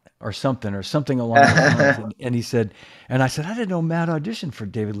out. Or something along those lines. And he said, and I said, I didn't know Matt auditioned for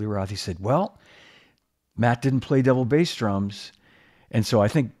David Lee Roth. He said, well, Matt didn't play double bass drums. And so I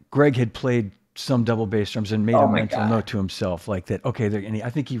think Greg had played some double bass drums and made a mental note to himself like that. Okay. And I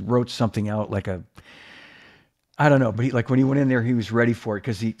think he wrote something out like I don't know, but when he went in there, he was ready for it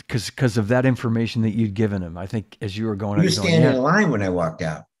because of that information that you'd given him. I think as you were going, you were standing in line when I walked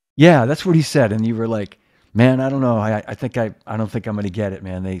out. Yeah, that's what he said. And you were like, Man, I don't know. I don't think I'm going to get it,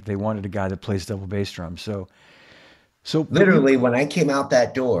 man. They wanted a guy that plays double bass drum. But you, Literally, when I came out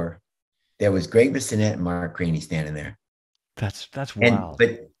that door, there was Greg Bissonette and Mark Craney standing there. that's And wild.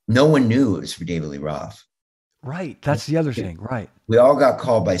 but no one knew it was for David Lee Roth. Right. That's the other thing. Right. We all got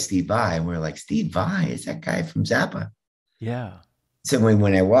called by Steve Vai, and we are like, Steve Vai is that guy from Zappa. Yeah. So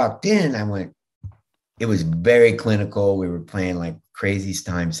when I walked in, I went, it was very clinical. We were playing like crazy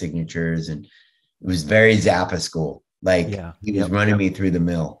time signatures, and it was very Zappa school. Like Yeah. he was running me through the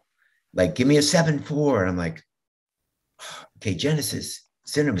mill. Like, give me a 7/4. And I'm like, okay, Genesis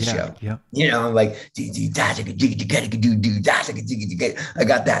cinema show. Yeah. You know, I'm like, I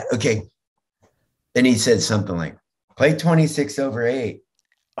got that. Okay. Then he said something like, play 26/8.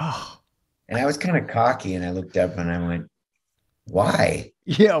 Oh. And I was kind of cocky, and I looked up and I went, why?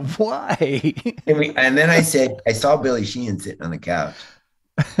 Yeah. Why? And then I said, I saw Billy Sheehan sitting on the couch.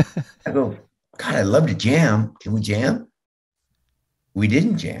 I go, God, I'd love to jam. Can we jam? We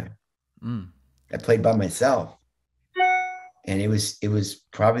didn't jam. I played by myself. And it was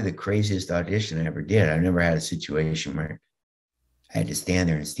probably the craziest audition I ever did. I've never had a situation where I had to stand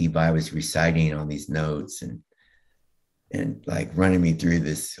there and Steve Vai was reciting on these notes and like running me through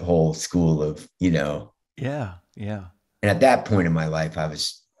this whole school of, you know. Yeah. Yeah. And at that point in my life, I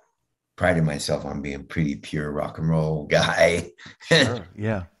was priding myself on being a pretty pure rock and roll guy. Sure.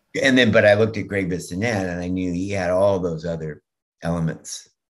 Yeah. But I looked at Greg Bissonette and I knew he had all those other elements.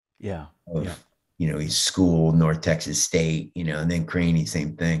 Yeah. Of, you know, his school, North Texas State, you know, and then Craney,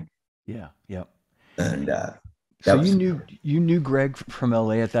 same thing. Yeah. Yep. And so you knew Greg from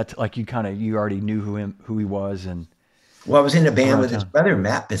LA at that, like you already knew who he was. And well, I was in a band with his brother,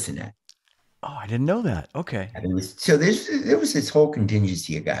 Matt Bissonette. Oh, I didn't know that. Okay. So there was this whole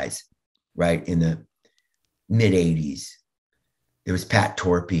contingency of guys, right, in the mid 80s. There was Pat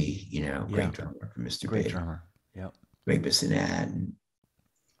Torpey, you know, great drummer from Mr. Great Big. drummer. Yep. Greg Bissonette and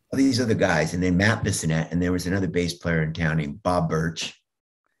all these other guys. And then Matt Bissonette. And there was another bass player in town named Bob Birch,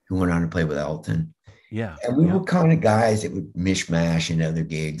 who went on to play with Elton. Yeah. And we were kind of guys that would mishmash in other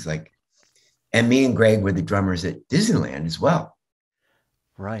gigs. And me and Greg were the drummers at Disneyland as well.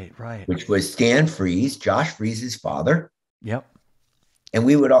 Right. Which was Stan Freese, Josh Freese's father. Yep. And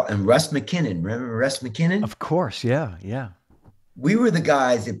we would and Russ McKinnon. Remember Russ McKinnon? Of course. Yeah. Yeah. We were the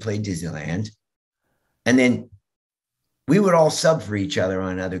guys that played Disneyland. And then we would all sub for each other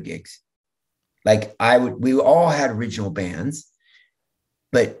on other gigs. Like we all had original bands,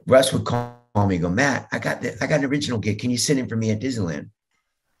 but Russ would call me and go, Matt, I got an original gig. Can you sit in for me at Disneyland?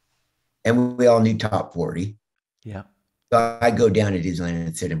 And we all knew Top 40. Yeah. So I'd go down to Disneyland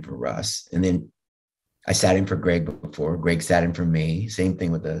and sit in for Russ. And then I sat in for Greg before. Greg sat in for me. Same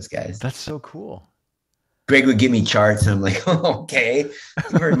thing with those guys. That's so cool. Greg would give me charts. And I'm like, oh, okay.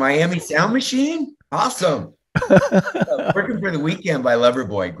 For Miami Sound Machine? Awesome. Working for the Weekend by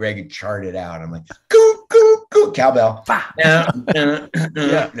Loverboy. Greg had charted out. I'm like, go, cowbell. No.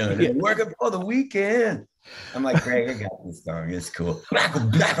 Working for the Weekend. I'm like, Greg, I got this song. It's cool.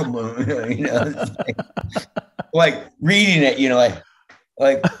 You know, like reading it, you know,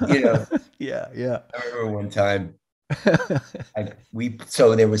 like you know. Yeah. I remember one time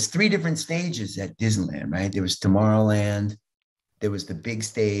so there was 3 different stages at Disneyland, right? There was Tomorrowland, there was the big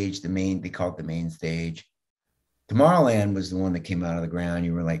stage, they called it the main stage. Tomorrowland was the one that came out of the ground.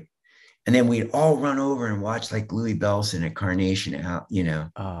 You were like, and then we'd all run over and watch like Louis Bellson at Carnation out, you know.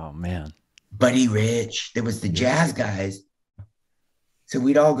 Oh man. Buddy Rich. There was the jazz guys. So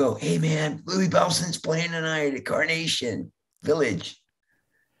we'd all go, hey man, Louis Bellson's playing tonight at Carnation Village.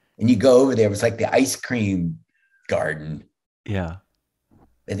 And you go over there, it was like the ice cream garden. Yeah.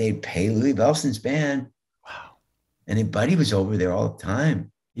 And they'd pay Louis Bellson's band. Wow. And then Buddy was over there all the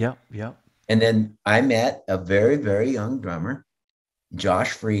time. Yep. And then I met a very, very young drummer,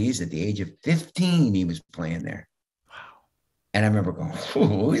 Josh Freese, at the age of 15, he was playing there. Wow. And I remember going,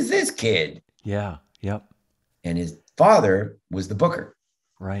 who is this kid? Yeah. Yep. And his father was the booker.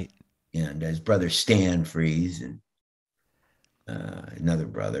 Right. And his brother Stan Freese and another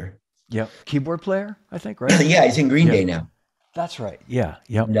brother. Yep. Keyboard player, I think, right? Yeah, he's in Green Day now. That's right. Yeah.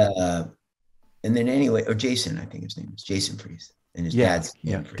 Yep. And then anyway, or Jason, I think his name is Jason Freese. And his dad's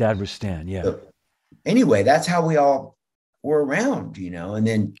Stan Freese. Dad was Stan. Yeah. So, anyway, that's how we all were around, you know. And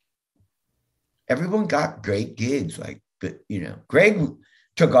then everyone got great gigs. Like, but you know, Greg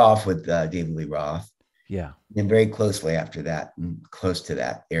took off with David Lee Roth. Yeah. And very closely after that, and close to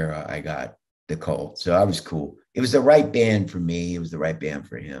that era, I got the Cult. So I was cool. It was the right band for me. It was the right band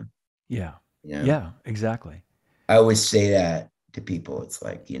for him. Yeah. You know? Yeah, exactly. I always say that to people. It's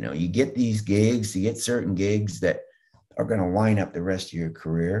like, you know, you get these gigs, you get certain gigs that are going to line up the rest of your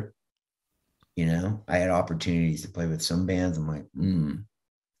career. You know, I had opportunities to play with some bands. I'm like, I'm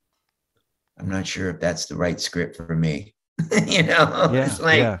not sure if that's the right script for me. You know, Yeah. it's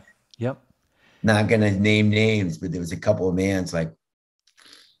like, Yeah. Yep. not going to name names, but there was a couple of bands like,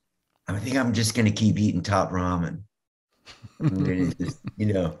 I think I'm just going to keep eating top ramen. I'm going to just, I'm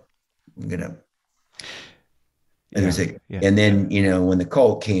going to, and Yeah. there's a, Yeah. and then, when the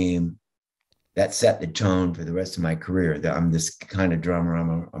cult came, that set the tone for the rest of my career. That I'm this kind of drummer.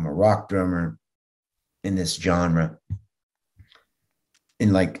 I'm a rock drummer in this genre.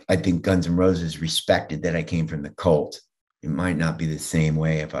 And like, I think Guns N' Roses respected that I came from the cult. It might not be the same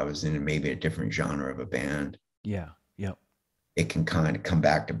way if I was in maybe a different genre of a band. Yeah. Yep. It can kind of come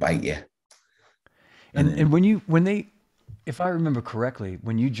back to bite you. And And then, when they, if I remember correctly,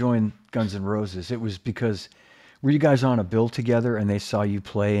 when you joined Guns N' Roses, it was because were you guys on a bill together and they saw you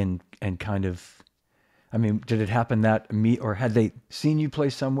play and kind of, I mean, did it happen that or had they seen you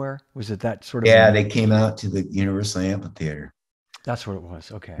play somewhere? Was it that sort of yeah, they came out to the Universal Amphitheater. That's what it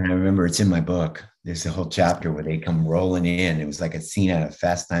was. Okay. And I remember it's in my book. There's a whole chapter where they come rolling in. It was like a scene out of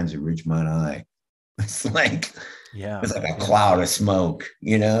Fast Times at Ridgemont High. It's like, it Yeah. was like a cloud of smoke,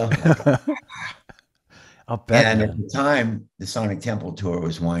 like, I'll bet, and at man. the time, the Sonic Temple tour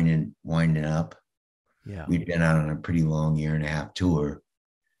was winding up. Yeah. We'd been out on a pretty long 1.5 year tour.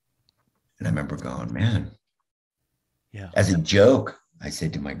 And I remember going, man, Yeah. as a joke, I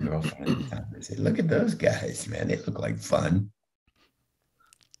said to my girlfriend at the time, I said, look at those guys, man. They look like fun.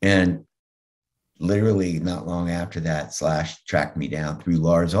 And literally not long after that, Slash tracked me down through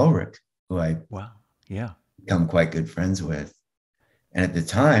Lars Ulrich, who I Wow. Yeah. become quite good friends with. And at the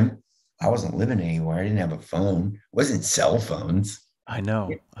time, I wasn't living anywhere. I didn't have a phone. It wasn't cell phones. I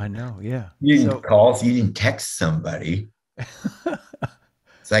know. I know. Yeah. You didn't So call, so you didn't text somebody.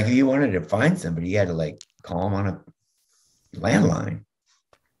 It's like if you wanted to find somebody, you had to like call them on a landline.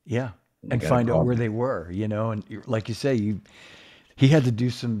 yeah. You And got to find out call where them. they were, and like you say, he had to do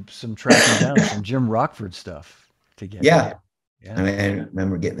some tracking down, some Jim Rockford stuff to get you. Yeah. Yeah. And I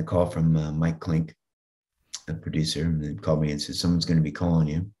remember getting the call from Mike Klink, the producer, and they called me and said, someone's going to be calling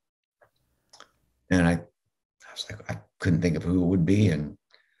you. And I was like, I couldn't think of who it would be. And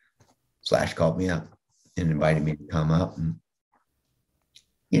Slash called me up and invited me to come up. And,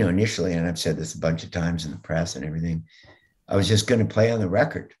 initially, and I've said this a bunch of times in the press and everything, I was just going to play on the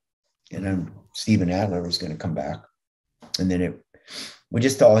record. And then Steven Adler was going to come back. And then we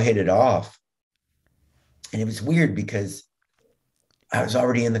just all hit it off. And it was weird because I was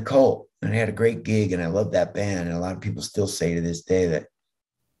already in the cult and I had a great gig and I loved that band. And a lot of people still say to this day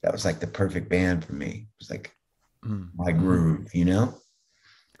that was like the perfect band for me. It was like my groove,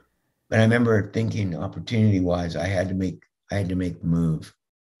 But I remember thinking opportunity wise, I had to make the move.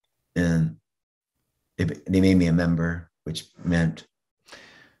 And they made me a member, which meant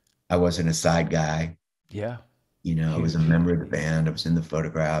I wasn't a side guy. Yeah. I was a member of the band. I was in the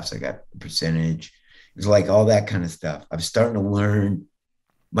photographs. I got a percentage. It was like all that kind of stuff. I was starting to learn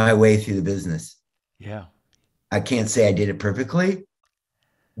my way through the business. Yeah. I can't say I did it perfectly,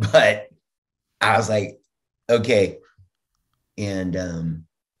 but I was like, okay. And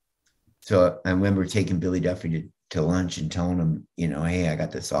so I remember taking Billy Duffy to lunch and telling him, hey, I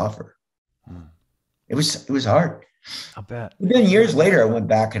got this offer. It was hard. I'll bet. But then years later, I went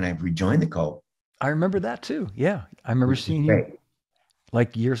back and I rejoined the cult. I remember that too. Yeah. I remember seeing you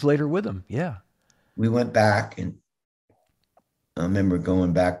like years later with him. Yeah. We went back and I remember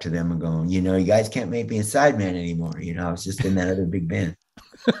going back to them and going, you guys can't make me a sideman anymore. I was just in that other big band.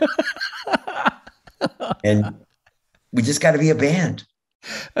 And we just got to be a band.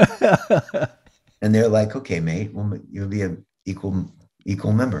 And they're like, okay, mate, well, you'll be an equal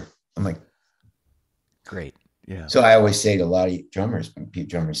member. I'm like, great. Yeah. So I always say to a lot of drummers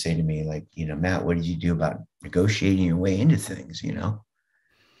say to me, like, Matt, what did you do about negotiating your way into things?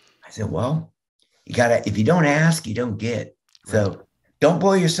 I said, well, if you don't ask, you don't get. So right. Don't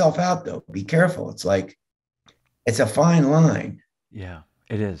blow yourself out though. Be careful. It's like, it's a fine line. Yeah,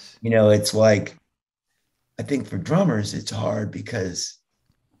 it is. It's like, I think for drummers, it's hard because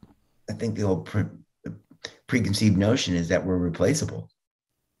I think the old preconceived notion is that we're replaceable.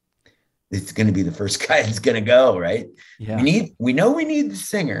 It's going to be the first guy that's going to go, right? Yeah. We know we need the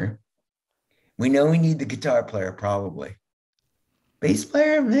singer. We know we need the guitar player, probably. Bass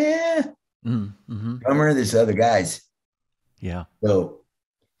player, Drummer, there's other guys. Yeah. So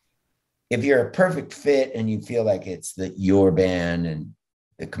if you're a perfect fit and you feel like it's your band and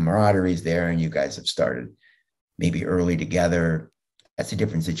the camaraderie is there and you guys have started maybe early together, that's a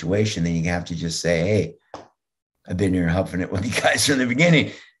different situation. Then you have to just say, hey, I've been here huffing it with you guys from the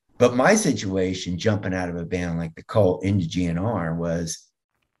beginning. But my situation, jumping out of a band like the Cult into GNR, was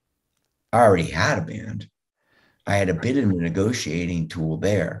I already had a band. I had a bit of a negotiating tool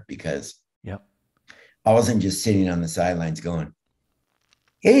there because Yep. I wasn't just sitting on the sidelines going,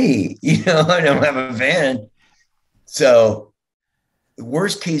 hey, I don't have a band. So the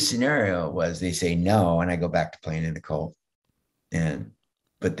worst case scenario was they say no, and I go back to playing in the Cult.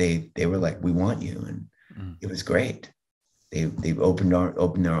 But they were like, we want you. And it was great. They've opened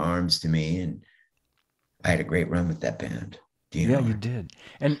their arms to me, and I had a great run with that band. Yeah, you did.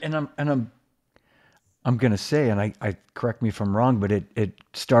 I'm gonna say, and I correct me if I'm wrong, but it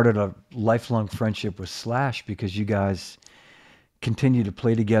started a lifelong friendship with Slash because you guys continue to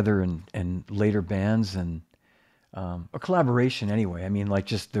play together and later bands and a collaboration anyway. I mean, like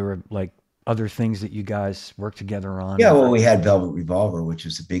just there were like other things that you guys worked together on. Yeah, well, we had Velvet Revolver, which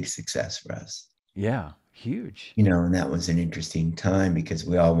was a big success for us. Yeah, huge. And that was an interesting time because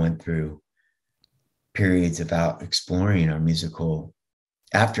we all went through periods about exploring our musical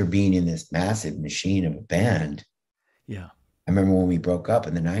after being in this massive machine of a band. Yeah. I remember when we broke up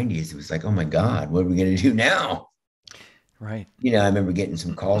in the 90s, it was like, oh my God, what are we going to do now? Right. I remember getting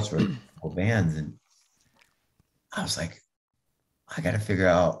some calls for bands, and I was like, I got to figure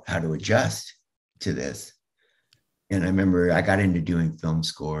out how to adjust to this. And I remember I got into doing film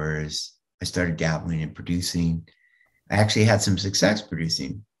scores. I started dabbling in producing. I actually had some success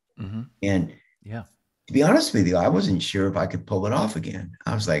producing. Mm-hmm. And yeah, to be honest with you, I wasn't sure if I could pull it off again.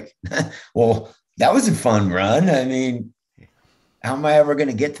 I was like, well, that was a fun run. I mean, how am I ever going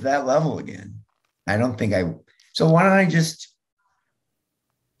to get to that level again? I don't think so why don't I just,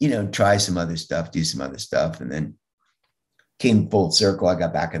 try some other stuff, do some other stuff. And then came full circle. I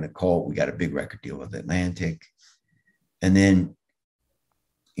got back in the Cult. We got a big record deal with Atlantic. And then,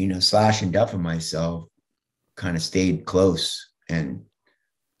 Slash and Duff and myself kind of stayed close and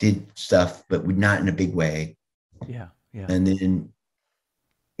did stuff, but not in a big way. Yeah. Yeah. And then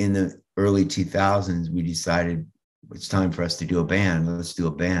in the early 2000s, we decided it's time for us to do a band. Let's do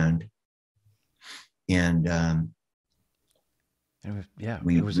a band. And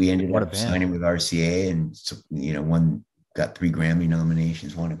we ended up signing with RCA, and one got 3 Grammy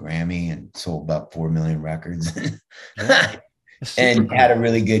nominations, won a Grammy, and sold about 4 million records. And cool. Had a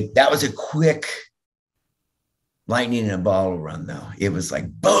really good, that was a quick lightning in a bottle run though. It was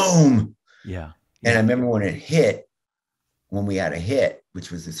like, boom. Yeah. And I remember when we had a hit, which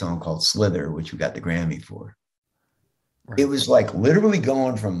was a song called Slither, which we got the Grammy for. Right. It was like literally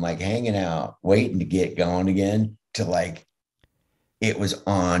going from like hanging out, waiting to get going again to like, it was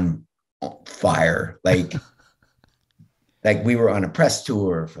on fire. Like, like we were on a press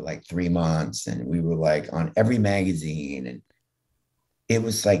tour for like 3 months, and we were like on every magazine, and it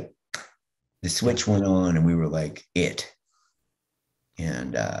was like the switch went on, and we were like it.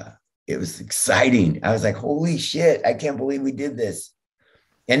 And it was exciting. I was like, holy shit, I can't believe we did this.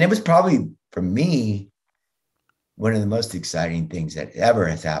 And it was probably, for me, one of the most exciting things that ever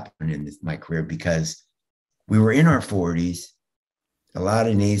has happened in my career, because we were in our 40s. A lot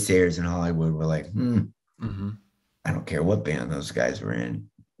of naysayers in Hollywood were like, I don't care what band those guys were in.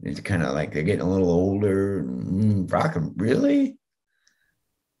 It's kind of like they're getting a little older. Rock 'em, really?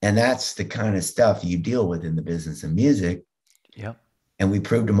 And that's the kind of stuff you deal with in the business of music. Yep. And we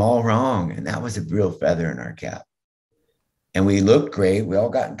proved them all wrong. And that was a real feather in our cap. And we looked great. We all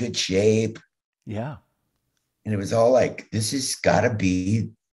got in good shape. Yeah. And it was all like, this has got to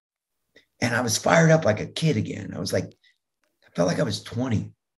be. And I was fired up like a kid again. I felt like I was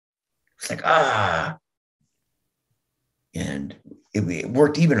 20. It's like, And it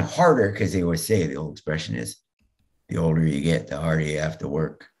worked even harder, because they always say, the old expression is, the older you get, the harder you have to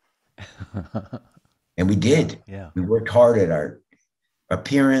work. And we did. Yeah. We worked hard at our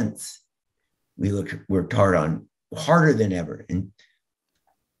appearance. We worked harder than ever. And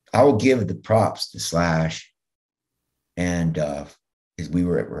I will give the props to Slash and as we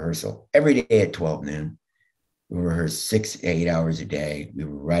were at rehearsal every day at 12 noon. We rehearsed 6 to 8 hours a day. We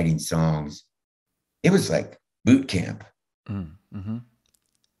were writing songs. It was like boot camp. Mm-hmm.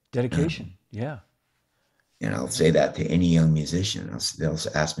 Dedication. Yeah. And I'll say that to any young musician. They'll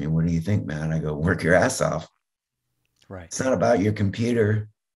ask me, what do you think, man? I go, work your ass off. Right. It's not about your computer.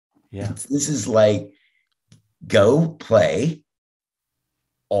 Yeah. This is like, go play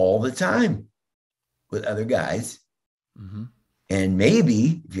all the time with other guys. Mm-hmm. And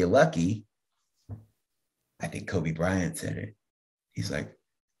maybe, if you're lucky, I think Kobe Bryant said it. He's like,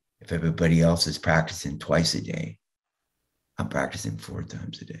 if everybody else is practicing twice a day, I'm practicing 4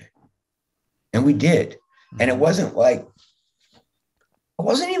 times a day. And we did. And it wasn't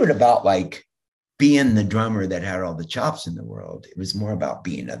even about like being the drummer that had all the chops in the world. It was more about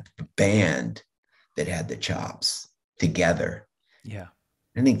being a band that had the chops together. Yeah.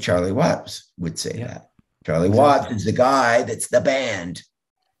 I think Charlie Watts would say that. Charlie Exactly. Watts is the guy that's the band.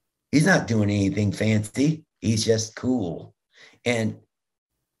 He's not doing anything fancy. He's just cool. And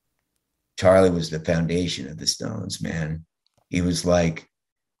Charlie was the foundation of the Stones, man. He was like,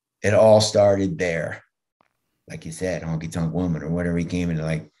 it all started there. Like you said, Honky Tonk Woman or whatever he came into,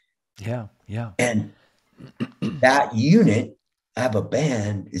 like. Yeah. Yeah. And that unit of a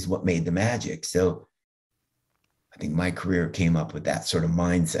band is what made the magic. So I think my career came up with that sort of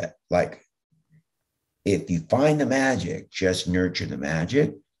mindset. Like, if you find the magic, just nurture the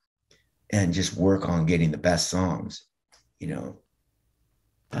magic and just work on getting the best songs, you know.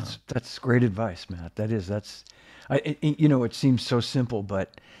 That's great advice, Matt. It seems so simple,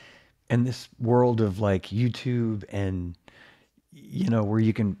 but in this world of like YouTube and where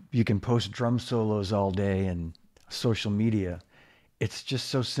you can post drum solos all day and social media, it's just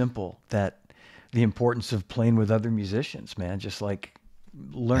so simple that the importance of playing with other musicians, man, just like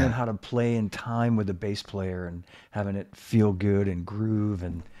learning how to play in time with a bass player and having it feel good and groove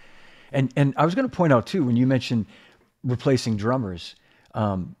and I was going to point out too when you mentioned replacing drummers.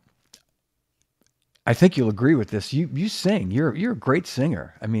 I think you'll agree with this. You sing. You're a great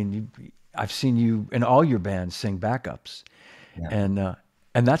singer. I mean, I've seen you in all your bands sing backups, Yeah.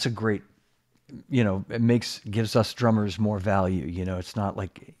 and that's a great. It gives us drummers more value. It's not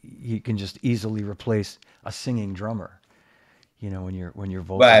like you can just easily replace a singing drummer. When you're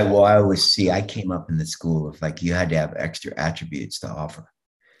vocal. Right. Well, I always see, I came up in the school of like, you had to have extra attributes to offer.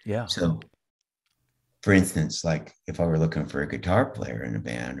 Yeah. So, for instance, like if I were looking for a guitar player in a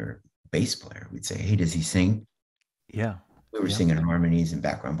band or bass player, we'd say, hey, does he sing? Yeah. We were singing harmonies and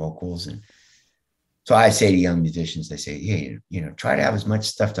background vocals. And so I say to young musicians, I say, hey, try to have as much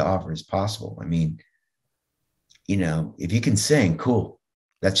stuff to offer as possible. I mean, if you can sing, cool.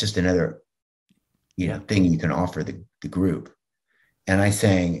 That's just another, thing you can offer the group. And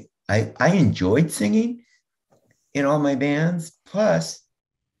I enjoyed singing in all my bands, plus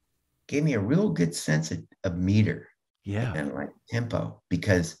gave me a real good sense of meter and like tempo,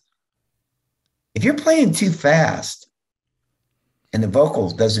 because if you're playing too fast and the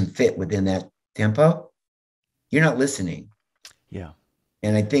vocals doesn't fit within that tempo, you're not listening. Yeah.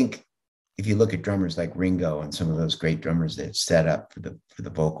 And I think if you look at drummers like Ringo and some of those great drummers that set up for the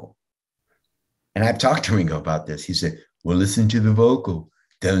vocal, and I've talked to Ringo about this, he said, well, listen to the vocal.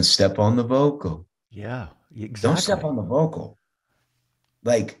 Don't step on the vocal. Yeah, exactly. Don't step on the vocal.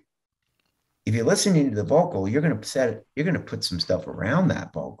 Like, if you're listening to the vocal, you're going to put some stuff around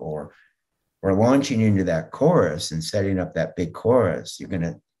that vocal, or launching into that chorus and setting up that big chorus. You're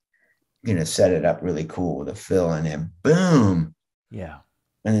going to set it up really cool with a fill, and then boom. Yeah.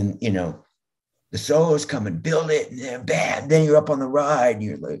 And then, the solo's coming, build it, and then bam, then you're up on the ride, and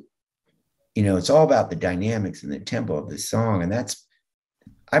you're like, it's all about the dynamics and the tempo of the song. And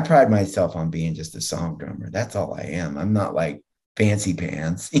I pride myself on being just a song drummer. That's all I am. I'm not like fancy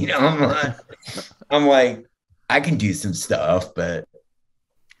pants, I'm like, I can do some stuff, but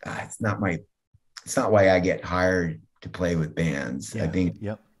it's not why I get hired to play with bands. I think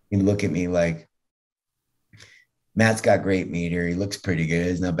you look at me like, Matt's got great meter. He looks pretty good.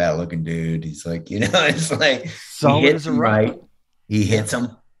 He's not a bad looking dude. He's like, it's like, solid he hits as a them rock. right. He hits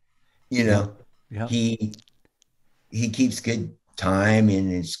them, Yeah. He keeps good time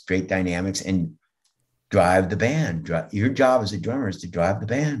and it's great dynamics and drive the band. Your job as a drummer is to drive the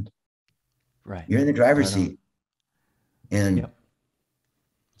band. Right. You're in the driver's seat. And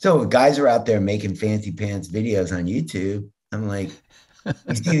so guys are out there making fancy pants videos on YouTube. I'm like,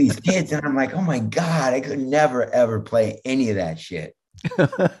 you see these kids and I'm like, oh my God, I could never, ever play any of that shit.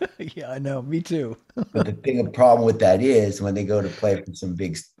 Yeah, I know. Me too. But the problem with that is when they go to play for some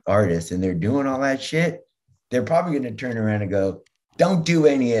big artists and they're doing all that shit, they're probably going to turn around and go, don't do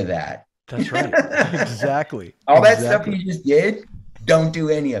any of that. That's right. Exactly. All that stuff you just did, don't do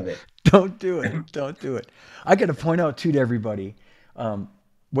any of it. Don't do it. Don't do it. I got to point out too to everybody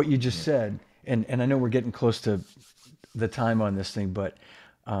what you just said, and I know we're getting close to the time on this thing, but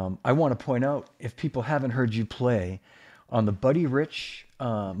I want to point out, if people haven't heard you play on the Buddy Rich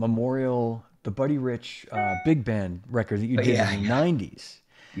Memorial, the Buddy Rich big band record that you did in the 90s.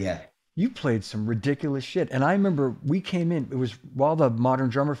 Yeah. You played some ridiculous shit. And I remember we came in, it was while the Modern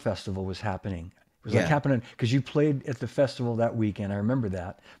Drummer Festival was happening. It was like happening because you played at the festival that weekend. I remember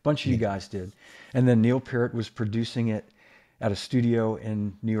that. A bunch of you guys did. And then Neil Peart was producing it at a studio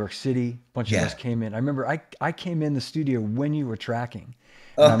in New York City. A bunch of us came in. I remember I came in the studio when you were tracking.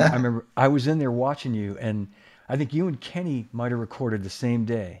 And I remember I was in there watching you, and I think you and Kenny might have recorded the same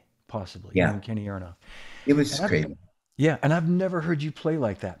day, possibly. Yeah. You and Kenny Aronoff. It was crazy. Yeah, and I've never heard you play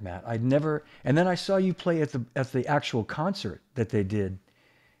like that, Matt. And then I saw you play at the actual concert that they did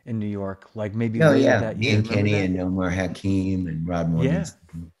in New York, like maybe Oh later yeah, that me year. and Remember Kenny that? and Omar Hakim and Rod Yeah.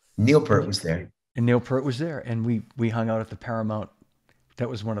 Morgenstern. Neil And Peart was there. Neil Peart was there, and we hung out at the Paramount. That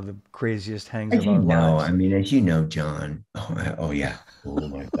was one of the craziest hangs As of you our know, I lives. mean, as you know, John. Oh yeah. Oh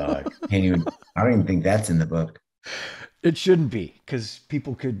my God. Can't even. I don't even think that's in the book. It shouldn't be, because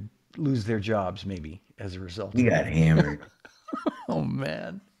people could lose their jobs maybe as a result We of got that. hammered. Oh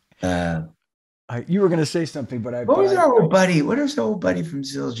man, Uh, you were going to say something, but I what but was I our old buddy? What was our old buddy from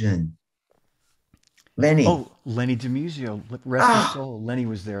Zildjian? Lenny. oh, Lenny DiMuzio, rest his Oh soul. Lenny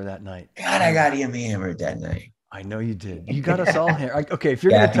was there that night. God, I Yeah, got him hammered that night. I know you did. You got us all here. Okay, if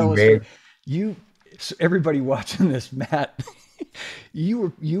you're going to Kathy tell a story, Ray. you, so everybody watching this, Matt,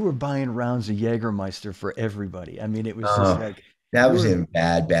 you were buying rounds of Jägermeister for everybody. I mean, it was just Oh, like that you was were. in a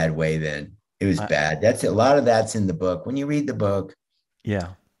bad, bad way then. It was Uh, bad. That's a lot of that's in the book. When you read the book, yeah.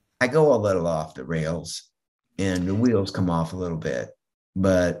 I go a little off the rails and the wheels come off a little bit,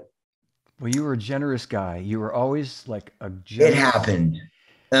 but Well, you were a generous guy. You were always like a it generous. happened.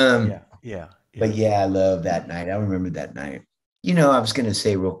 Um, Yeah, yeah, but yeah. yeah, I love that night. I remember that night. You know, I was going to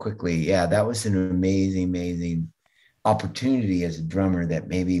say real quickly, yeah, that was an amazing, amazing opportunity as a drummer that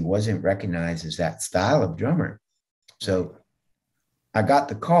maybe wasn't recognized as that style of drummer. Right. So I got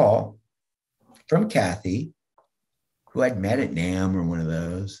the call from Kathy, who I'd met at NAM or one of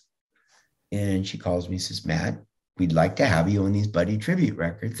those. And she calls me, says, Matt, we'd like to have you on these Buddy tribute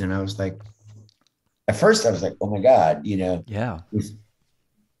records. And I was like, at first I was like, oh my God, you know, Yeah.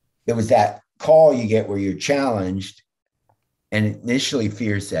 it was that call you get where you're challenged and initially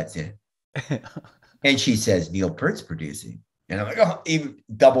fear sets in. And she says, Neil Peart's producing. And I'm like, oh, even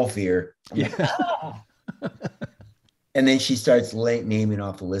double fear. I'm like, Yeah. oh. And then she starts naming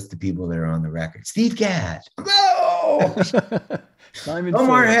off a list of people that are on the record. Steve Gadd. Oh, Simon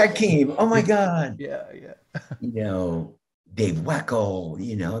Omar Phillips. Hakim. Oh my Yeah. God. Yeah, yeah. You know, Dave Weckl,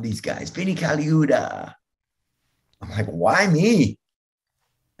 you know, these guys, Vinny Caliuta. I'm like, why me?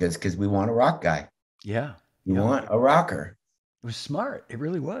 Because we want a rock guy. Yeah. We Yeah. want a rocker. It was smart. It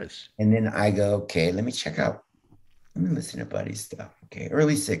really was. And then I go, okay, let me check out. Let me listen to Buddy's stuff. Okay,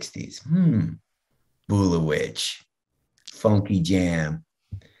 early 60s. Bula Witch, Funky Jam.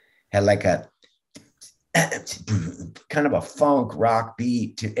 Had like a kind of a funk rock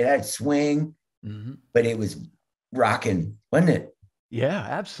beat. It had swing, but it was rocking, wasn't it? Yeah,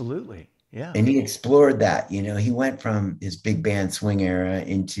 absolutely. Yeah. And he explored that. You know, he went from his big band swing era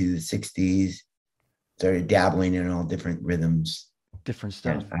into the 60s, started dabbling in all different rhythms. Different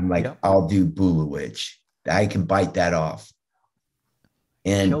stuff. And I'm like, Yep. I'll do Bula Witch. I can bite that off.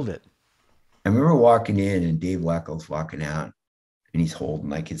 And Killed it. I remember walking in and Dave Wackel's walking out and he's holding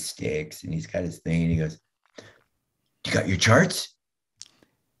like his sticks and he's got his thing and he goes, you got your charts?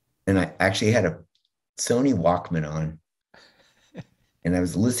 And I actually had a Sony Walkman on and I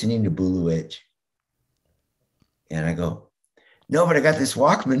was listening to Bula Witch. And I go, no, but I got this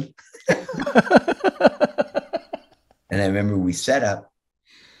Walkman. And I remember we set up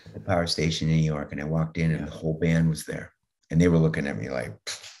at the power station in New York and I walked in and the whole band was there. And they were looking at me like,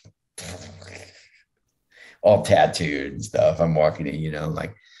 all tattooed and stuff. I'm walking in, you know,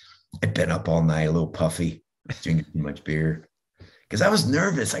 like I'd been up all night, a little puffy, drinking too much beer because I was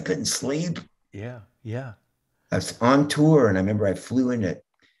nervous. I couldn't sleep. Yeah. Yeah. I was on tour and I remember I flew in it,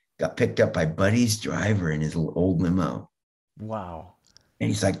 got picked up by Buddy's driver in his old limo. Wow. And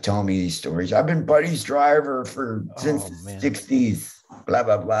he's like telling me these stories. I've been Buddy's driver since the 60s, blah,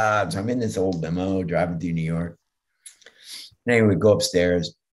 blah, blah. So I'm in this old limo driving through New York. And anyway, we go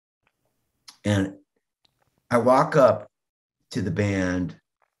upstairs and I walk up to the band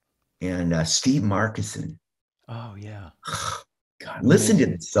and Steve Markison. Oh, yeah. God, listen to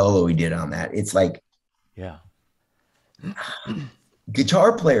the solo he did on that. It's like, yeah.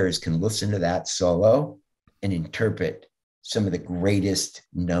 Guitar players can listen to that solo and interpret some of the greatest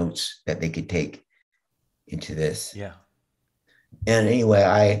notes that they could take into this. Yeah. And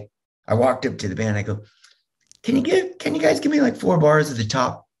anyway, I walked up to the band. I go, can you guys give me like 4 bars at the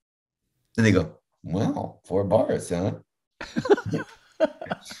top? And they go, wow, 4 bars, huh?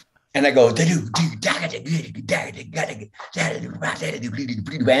 And I go,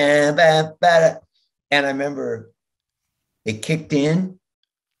 and I remember it kicked in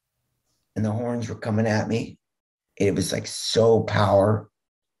and the horns were coming at me. It was like so power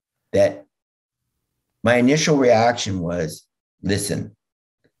that my initial reaction was, listen,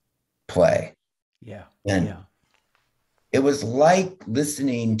 play. Yeah. And yeah. It was like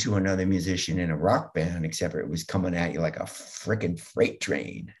listening to another musician in a rock band, except it was coming at you like a freaking freight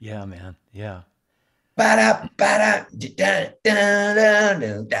train. Yeah, man. Yeah. Ba-da, ba-da,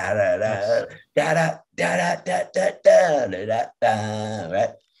 da-da-da-da-da-da-da-da, da-da-da-da-da-da-da-da, right?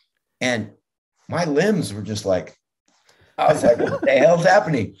 And my limbs were just like, I was like, what the hell's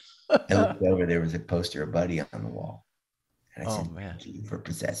happening? I looked over, there was a poster of Buddy on the wall. And I said, man. Thank you for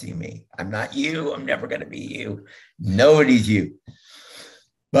possessing me. I'm not you. I'm never going to be you. Nobody's you.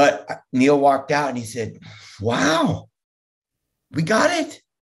 But Neil walked out and he said, wow, we got it.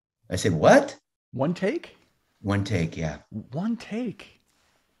 I said, what? One take? One take, yeah. One take.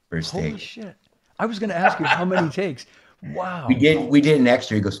 First Holy take. shit. I was going to ask you how many takes. Wow. We did an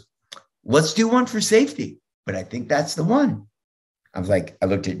extra. He goes, let's do one for safety. But I think that's the one. I was like, I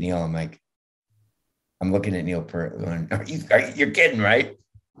looked at Neil. I'm like, I'm looking at Neil going, you're kidding, right?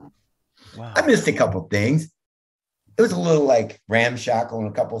 Wow. I missed a couple things. It was a little like ramshackle in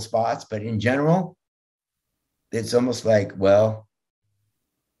a couple of spots, but in general, it's almost like, well,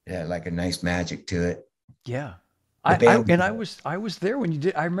 yeah, like a nice magic to it. Yeah. I was there when you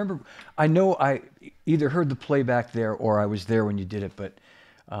did. I remember, I know I either heard the playback there or I was there when you did it, but,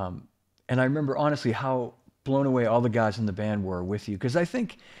 and I remember honestly how blown away all the guys in the band were with you. Cause I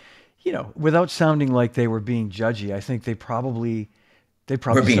think, you know, without sounding like they were being judgy, I think they probably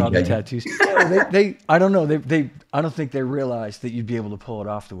saw the tattoos. I don't know. I don't think they realized that you'd be able to pull it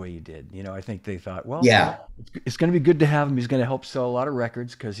off the way you did. You know, I think they thought, well, yeah, it's going to be good to have him. He's going to help sell a lot of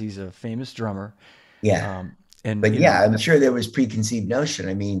records because he's a famous drummer. Yeah. But yeah, I'm sure there was preconceived notion.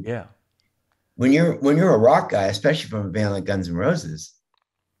 I mean, yeah, when you're a rock guy, especially from a band like Guns N' Roses,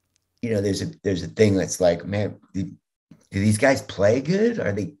 you know, there's a thing that's like, man, do these guys play good?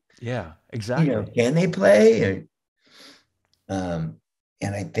 Are they? Yeah, exactly. You know, can they play?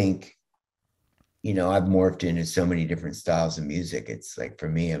 And I think, you know, I've morphed into so many different styles of music. It's like, for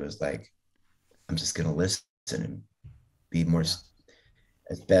me, it was like, I'm just going to listen and be more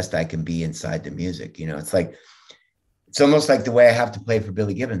as best I can be inside the music. You know, it's like, it's almost like the way I have to play for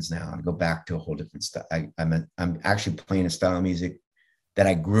Billy Gibbons now. I go back to a whole different style. I'm actually playing a style of music that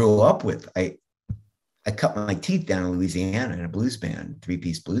I grew up with. I cut my teeth down in Louisiana in a blues band,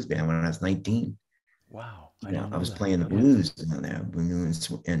 3-piece blues band when I was 19. Wow. I was playing the blues down there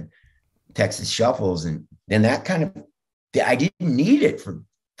and Texas shuffles. And then that kind of, I didn't need it for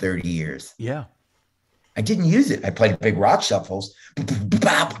 30 years. Yeah. I didn't use it. I played big rock shuffles, but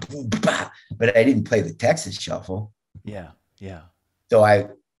I didn't play the Texas shuffle. Yeah. Yeah. So I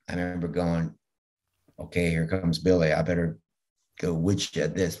remember going, okay, here comes Billy. I better go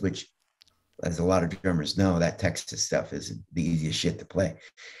woodshed this, which, as a lot of drummers know, that Texas stuff isn't the easiest shit to play.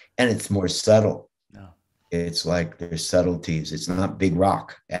 And it's more subtle. No. It's like there's subtleties. It's not big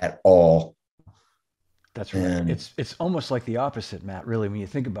rock at all. That's right. And it's almost like the opposite, Matt, really, when you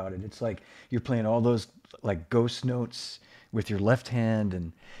think about it. It's like you're playing all those like ghost notes with your left hand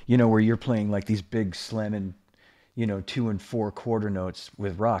and, you know, where you're playing like these big slamming, you know, 2 and 4 quarter notes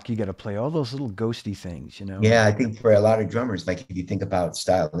with rock. You got to play all those little ghosty things, you know? Yeah, I think for a lot of drummers, like if you think about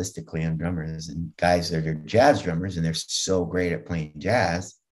stylistically on drummers and guys that are jazz drummers and they're so great at playing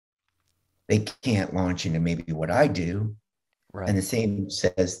jazz, they can't launch into maybe what I do. Right. And the same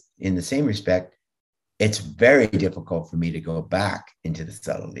says, in the same respect, it's very difficult for me to go back into the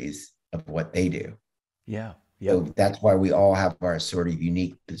subtleties of what they do. Yeah. Yeah. So that's why we all have our sort of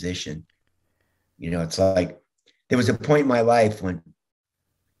unique position. You know, it's like there was a point in my life when,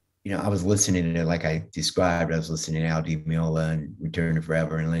 you know, I was listening to, like I described, I was listening to Al Di Meola and Return to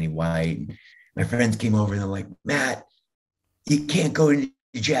Forever and Lenny White. And my friends came over and they're like, Matt, you can't go into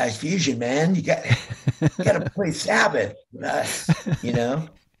jazz fusion, man. You got to play Sabbath with us, you know?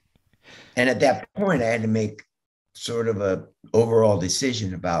 And at that point, I had to make sort of a overall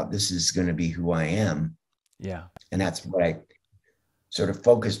decision about this is going to be who I am. Yeah. And that's what I sort of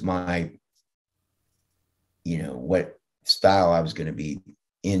focused my, you know, what style I was going to be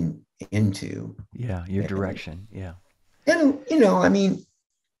into. Yeah. Your direction. Yeah. And, you know, I mean,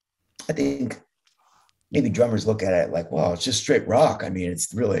 I think maybe drummers look at it like, well, it's just straight rock. I mean,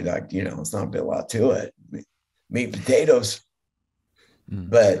 it's really like, you know, it's not a lot to it. Meat and potatoes.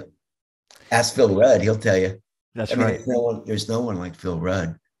 But ask Phil Rudd, he'll tell you. That's right. There's no one like Phil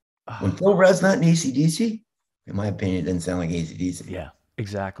Rudd. When Phil Rudd's not in AC/DC, in my opinion, it doesn't sound like AC/DC. Yeah,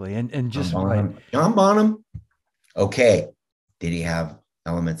 exactly. And just John Bonham. Okay. Did he have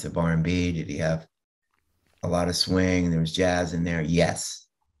elements of R&B? Did he have a lot of swing? There was jazz in there. Yes.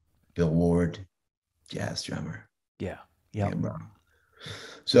 Bill Ward, jazz drummer. Yeah. Yeah.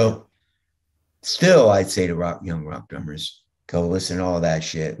 So still, I'd say to young rock drummers, go listen to all that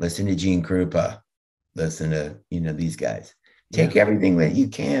shit. Listen to Gene Krupa. Listen to, you know, these guys. Take everything that you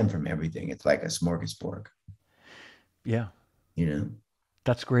can from everything. It's like a smorgasbord. Yeah. You know?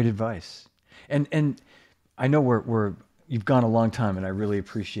 That's great advice. And I know you've gone a long time and I really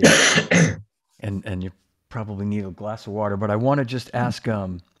appreciate it. and you probably need a glass of water, but I want to just ask,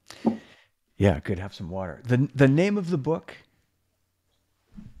 Yeah, good. Have some water. The name of the book?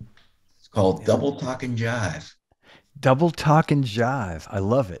 It's called Double Talkin Jive. Double Talkin Jive. I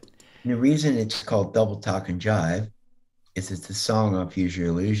love it. And the reason it's called Double Talkin Jive is it's a song off Use Your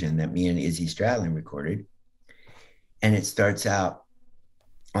Illusion that me and Izzy Stradlin recorded. And it starts out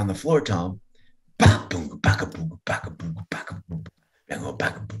on the floor tom.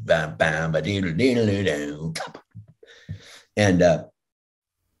 And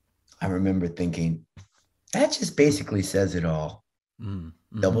I remember thinking, that just basically says it all.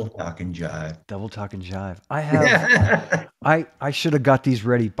 Double Talkin Jive. Double Talkin Jive. I have, I should have got these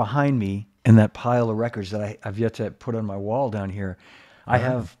ready behind me in that pile of records that I've yet to put on my wall down here. I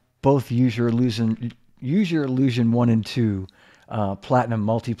have both Use Your Illusion 1 and 2 platinum,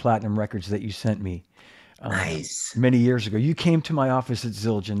 multi-platinum records that you sent me. Nice. Many years ago. You came to my office at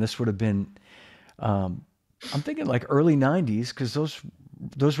Zildjian. This would have been, I'm thinking like early 90s, because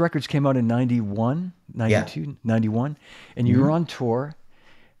those records came out in 91, 92, 91. And you were on tour.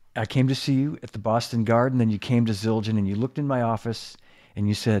 I came to see you at the Boston Garden. Then you came to Zildjian and you looked in my office and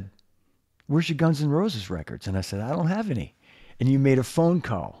you said, "Where's your Guns N' Roses records?" And I said, "I don't have any." And you made a phone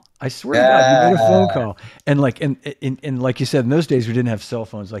call. I swear to God, you made a phone call. And like you said, in those days, we didn't have cell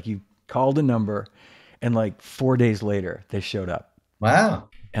phones. Like, you called a number and like 4 days later they showed up. Wow.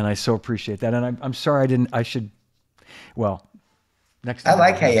 And I so appreciate that. And I'm sorry next time. I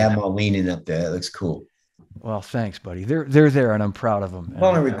like how you have them all leaning up there. It looks cool. Well, thanks, buddy. They're there, and I'm proud of them.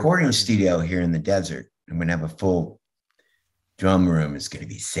 Well, a recording studio here in the desert. I'm going to have a full drum room. It's going to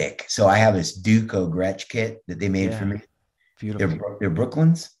be sick. So I have this Duco Gretsch kit that they made for me. Beautiful. They're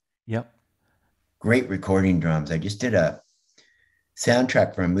Brooklyn's. Yep. Great recording drums. I just did a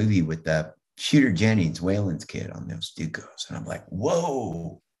soundtrack for a movie with Shooter Jennings, Waylon's kid, on those Ducos. And I'm like,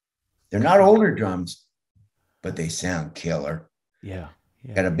 whoa, they're not older drums, but they sound killer. Yeah.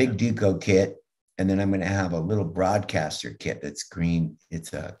 Got a big Duco kit. And then I'm going to have a little broadcaster kit that's green.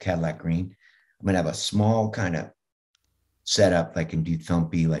 It's a Cadillac green. I'm going to have a small kind of setup that can do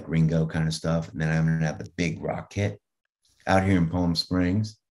thumpy, like Ringo kind of stuff. And then I'm going to have a big rock kit out here in Palm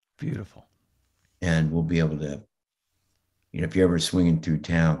Springs. Beautiful. And we'll be able to, if you're ever swinging through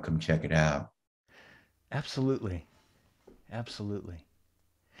town, come check it out. Absolutely. Absolutely.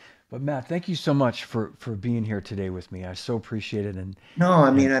 But Matt, thank you so much for being here today with me. I so appreciate it. And no,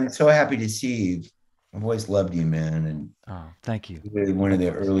 I mean, I'm so happy to see you. I've always loved you, man. And thank you. You're really one of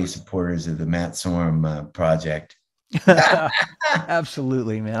the early supporters of the Matt Sorum project.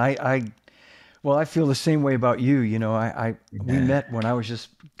 Absolutely, man. I feel the same way about you. We met when I was just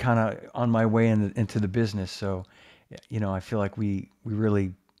kind of on my way into the business. So, I feel like we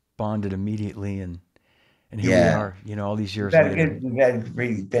really bonded immediately, and here we are, all these years later.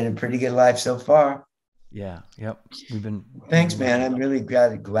 We've been a pretty good life so far. Yeah. Yep. Thanks, man. I'm really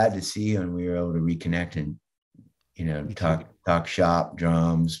glad to see you, and we were able to reconnect and, talk shop,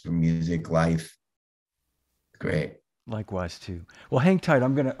 drums, for music, life. Great. Likewise too. Well, hang tight.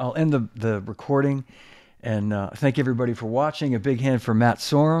 I'll end the recording, and thank everybody for watching. A big hand for Matt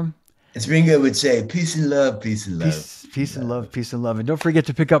Sorum. As Ringo would say, peace and love, peace and love. Peace and love, peace and love. And don't forget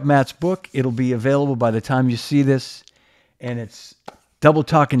to pick up Matt's book. It'll be available by the time you see this. And it's Double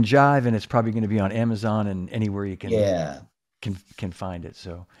Talkin Jive, and it's probably going to be on Amazon and anywhere you can find it.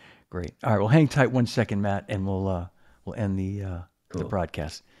 So great. All right, well, hang tight 1 second, Matt, and we'll end the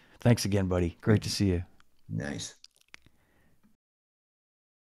broadcast. Thanks again, buddy. Great to see you. Nice.